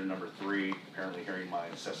 alternate number 3, apparently hearing my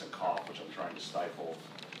incessant cough, which I'm trying to stifle,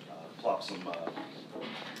 plopped some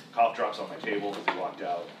cough drops on my table as he walked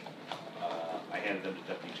out. I handed them to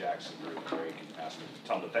Deputy Jackson during the break and asked him to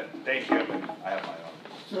tell him to thank him, and I have my own.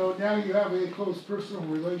 So now you have a close personal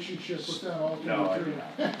relationship with that alternate No, I do juror.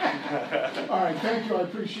 not. All right, thank you. I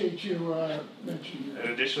appreciate you mentioning that.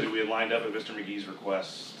 And additionally, we had lined up at Mr. McGee's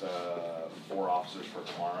request 4 officers for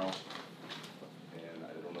tomorrow, and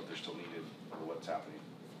I don't know if they're still needed or what's happening.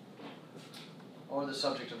 Or the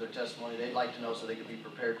subject of their testimony, they'd like to know so they could be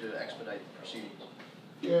prepared to expedite the proceedings.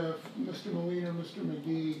 If Mr. Molina or Mr.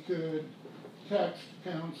 McGee could text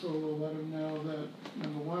counsel, let them know that,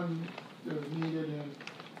 number 1, they're needed, and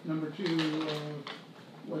number 2,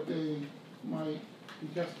 what they might be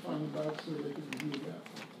testifying about so they can review that.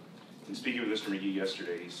 And speaking with Mr. McGee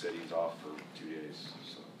yesterday, he said he's off for 2 days,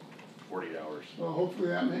 so 48 hours. Well, hopefully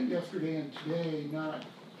that meant yesterday and today, not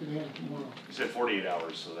today and tomorrow. He said 48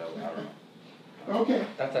 hours, so that I don't know. Okay.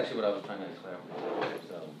 That's actually what I was trying to clarify.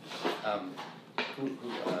 So, do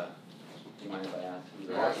you mind if I ask who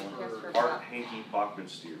the other one? Art Hankey Bachman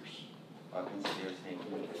Steers. Bachman Steers, Hanky.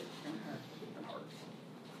 And Art.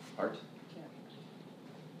 Art?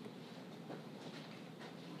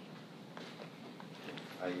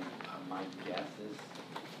 My guess is,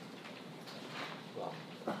 well,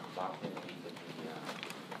 Bachman would be the,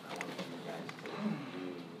 I want you guys to do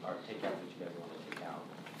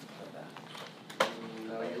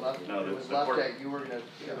you were gonna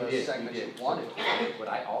give We us did, segments we you did. wanted.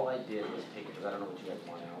 All I did was take it, because I don't know what you guys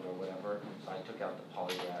want out or whatever, so I took out the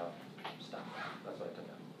polygraph stuff, that's what I took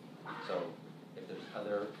out. So, if there's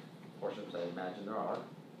other portions, I imagine there are,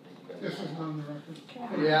 and you guys. This is on the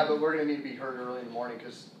record. Yeah, but we're gonna need to be heard early in the morning,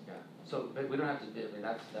 cause Yeah, so, but we don't have to do, I mean,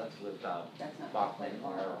 that's with, That's not Bachman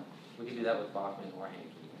or, tomorrow. we can do that with Bachman or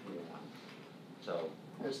Haynes, either one. So,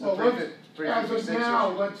 it's the Well, three as fifty of six now,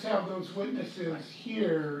 issue. let's have those witnesses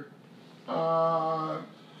here, rather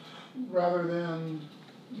than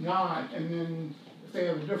not, and then if they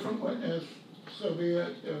have a different witness, so be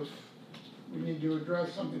it. If we need to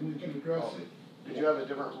address something, we can address Oh. it. Did you have a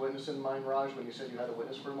different witness in mind, Raj, when you said you had a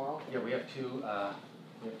witness for tomorrow? yeah, we have two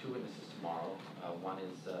witnesses tomorrow. One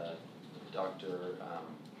is, Dr.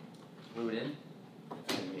 Rudin,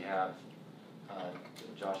 and we have,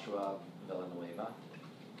 Joshua Villanueva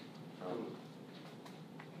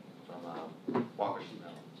from Walker Street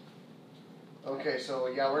Mill. Okay, so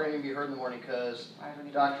yeah, we're gonna be heard in the morning, cause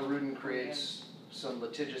Dr. Rudin creates some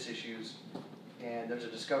litigious issues, and there's a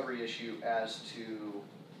discovery issue as to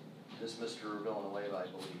this Mr. Villanueva, I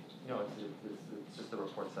believe. No, it's just the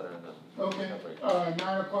reports that are in the. Okay, discovery.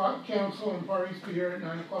 9 o'clock, council and parties be here at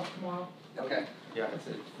 9 o'clock tomorrow. Okay, Yeah, it's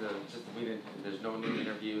just, we didn't, there's no new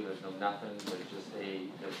interview, there's no nothing, there's just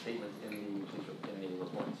there's statements in the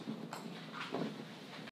reports.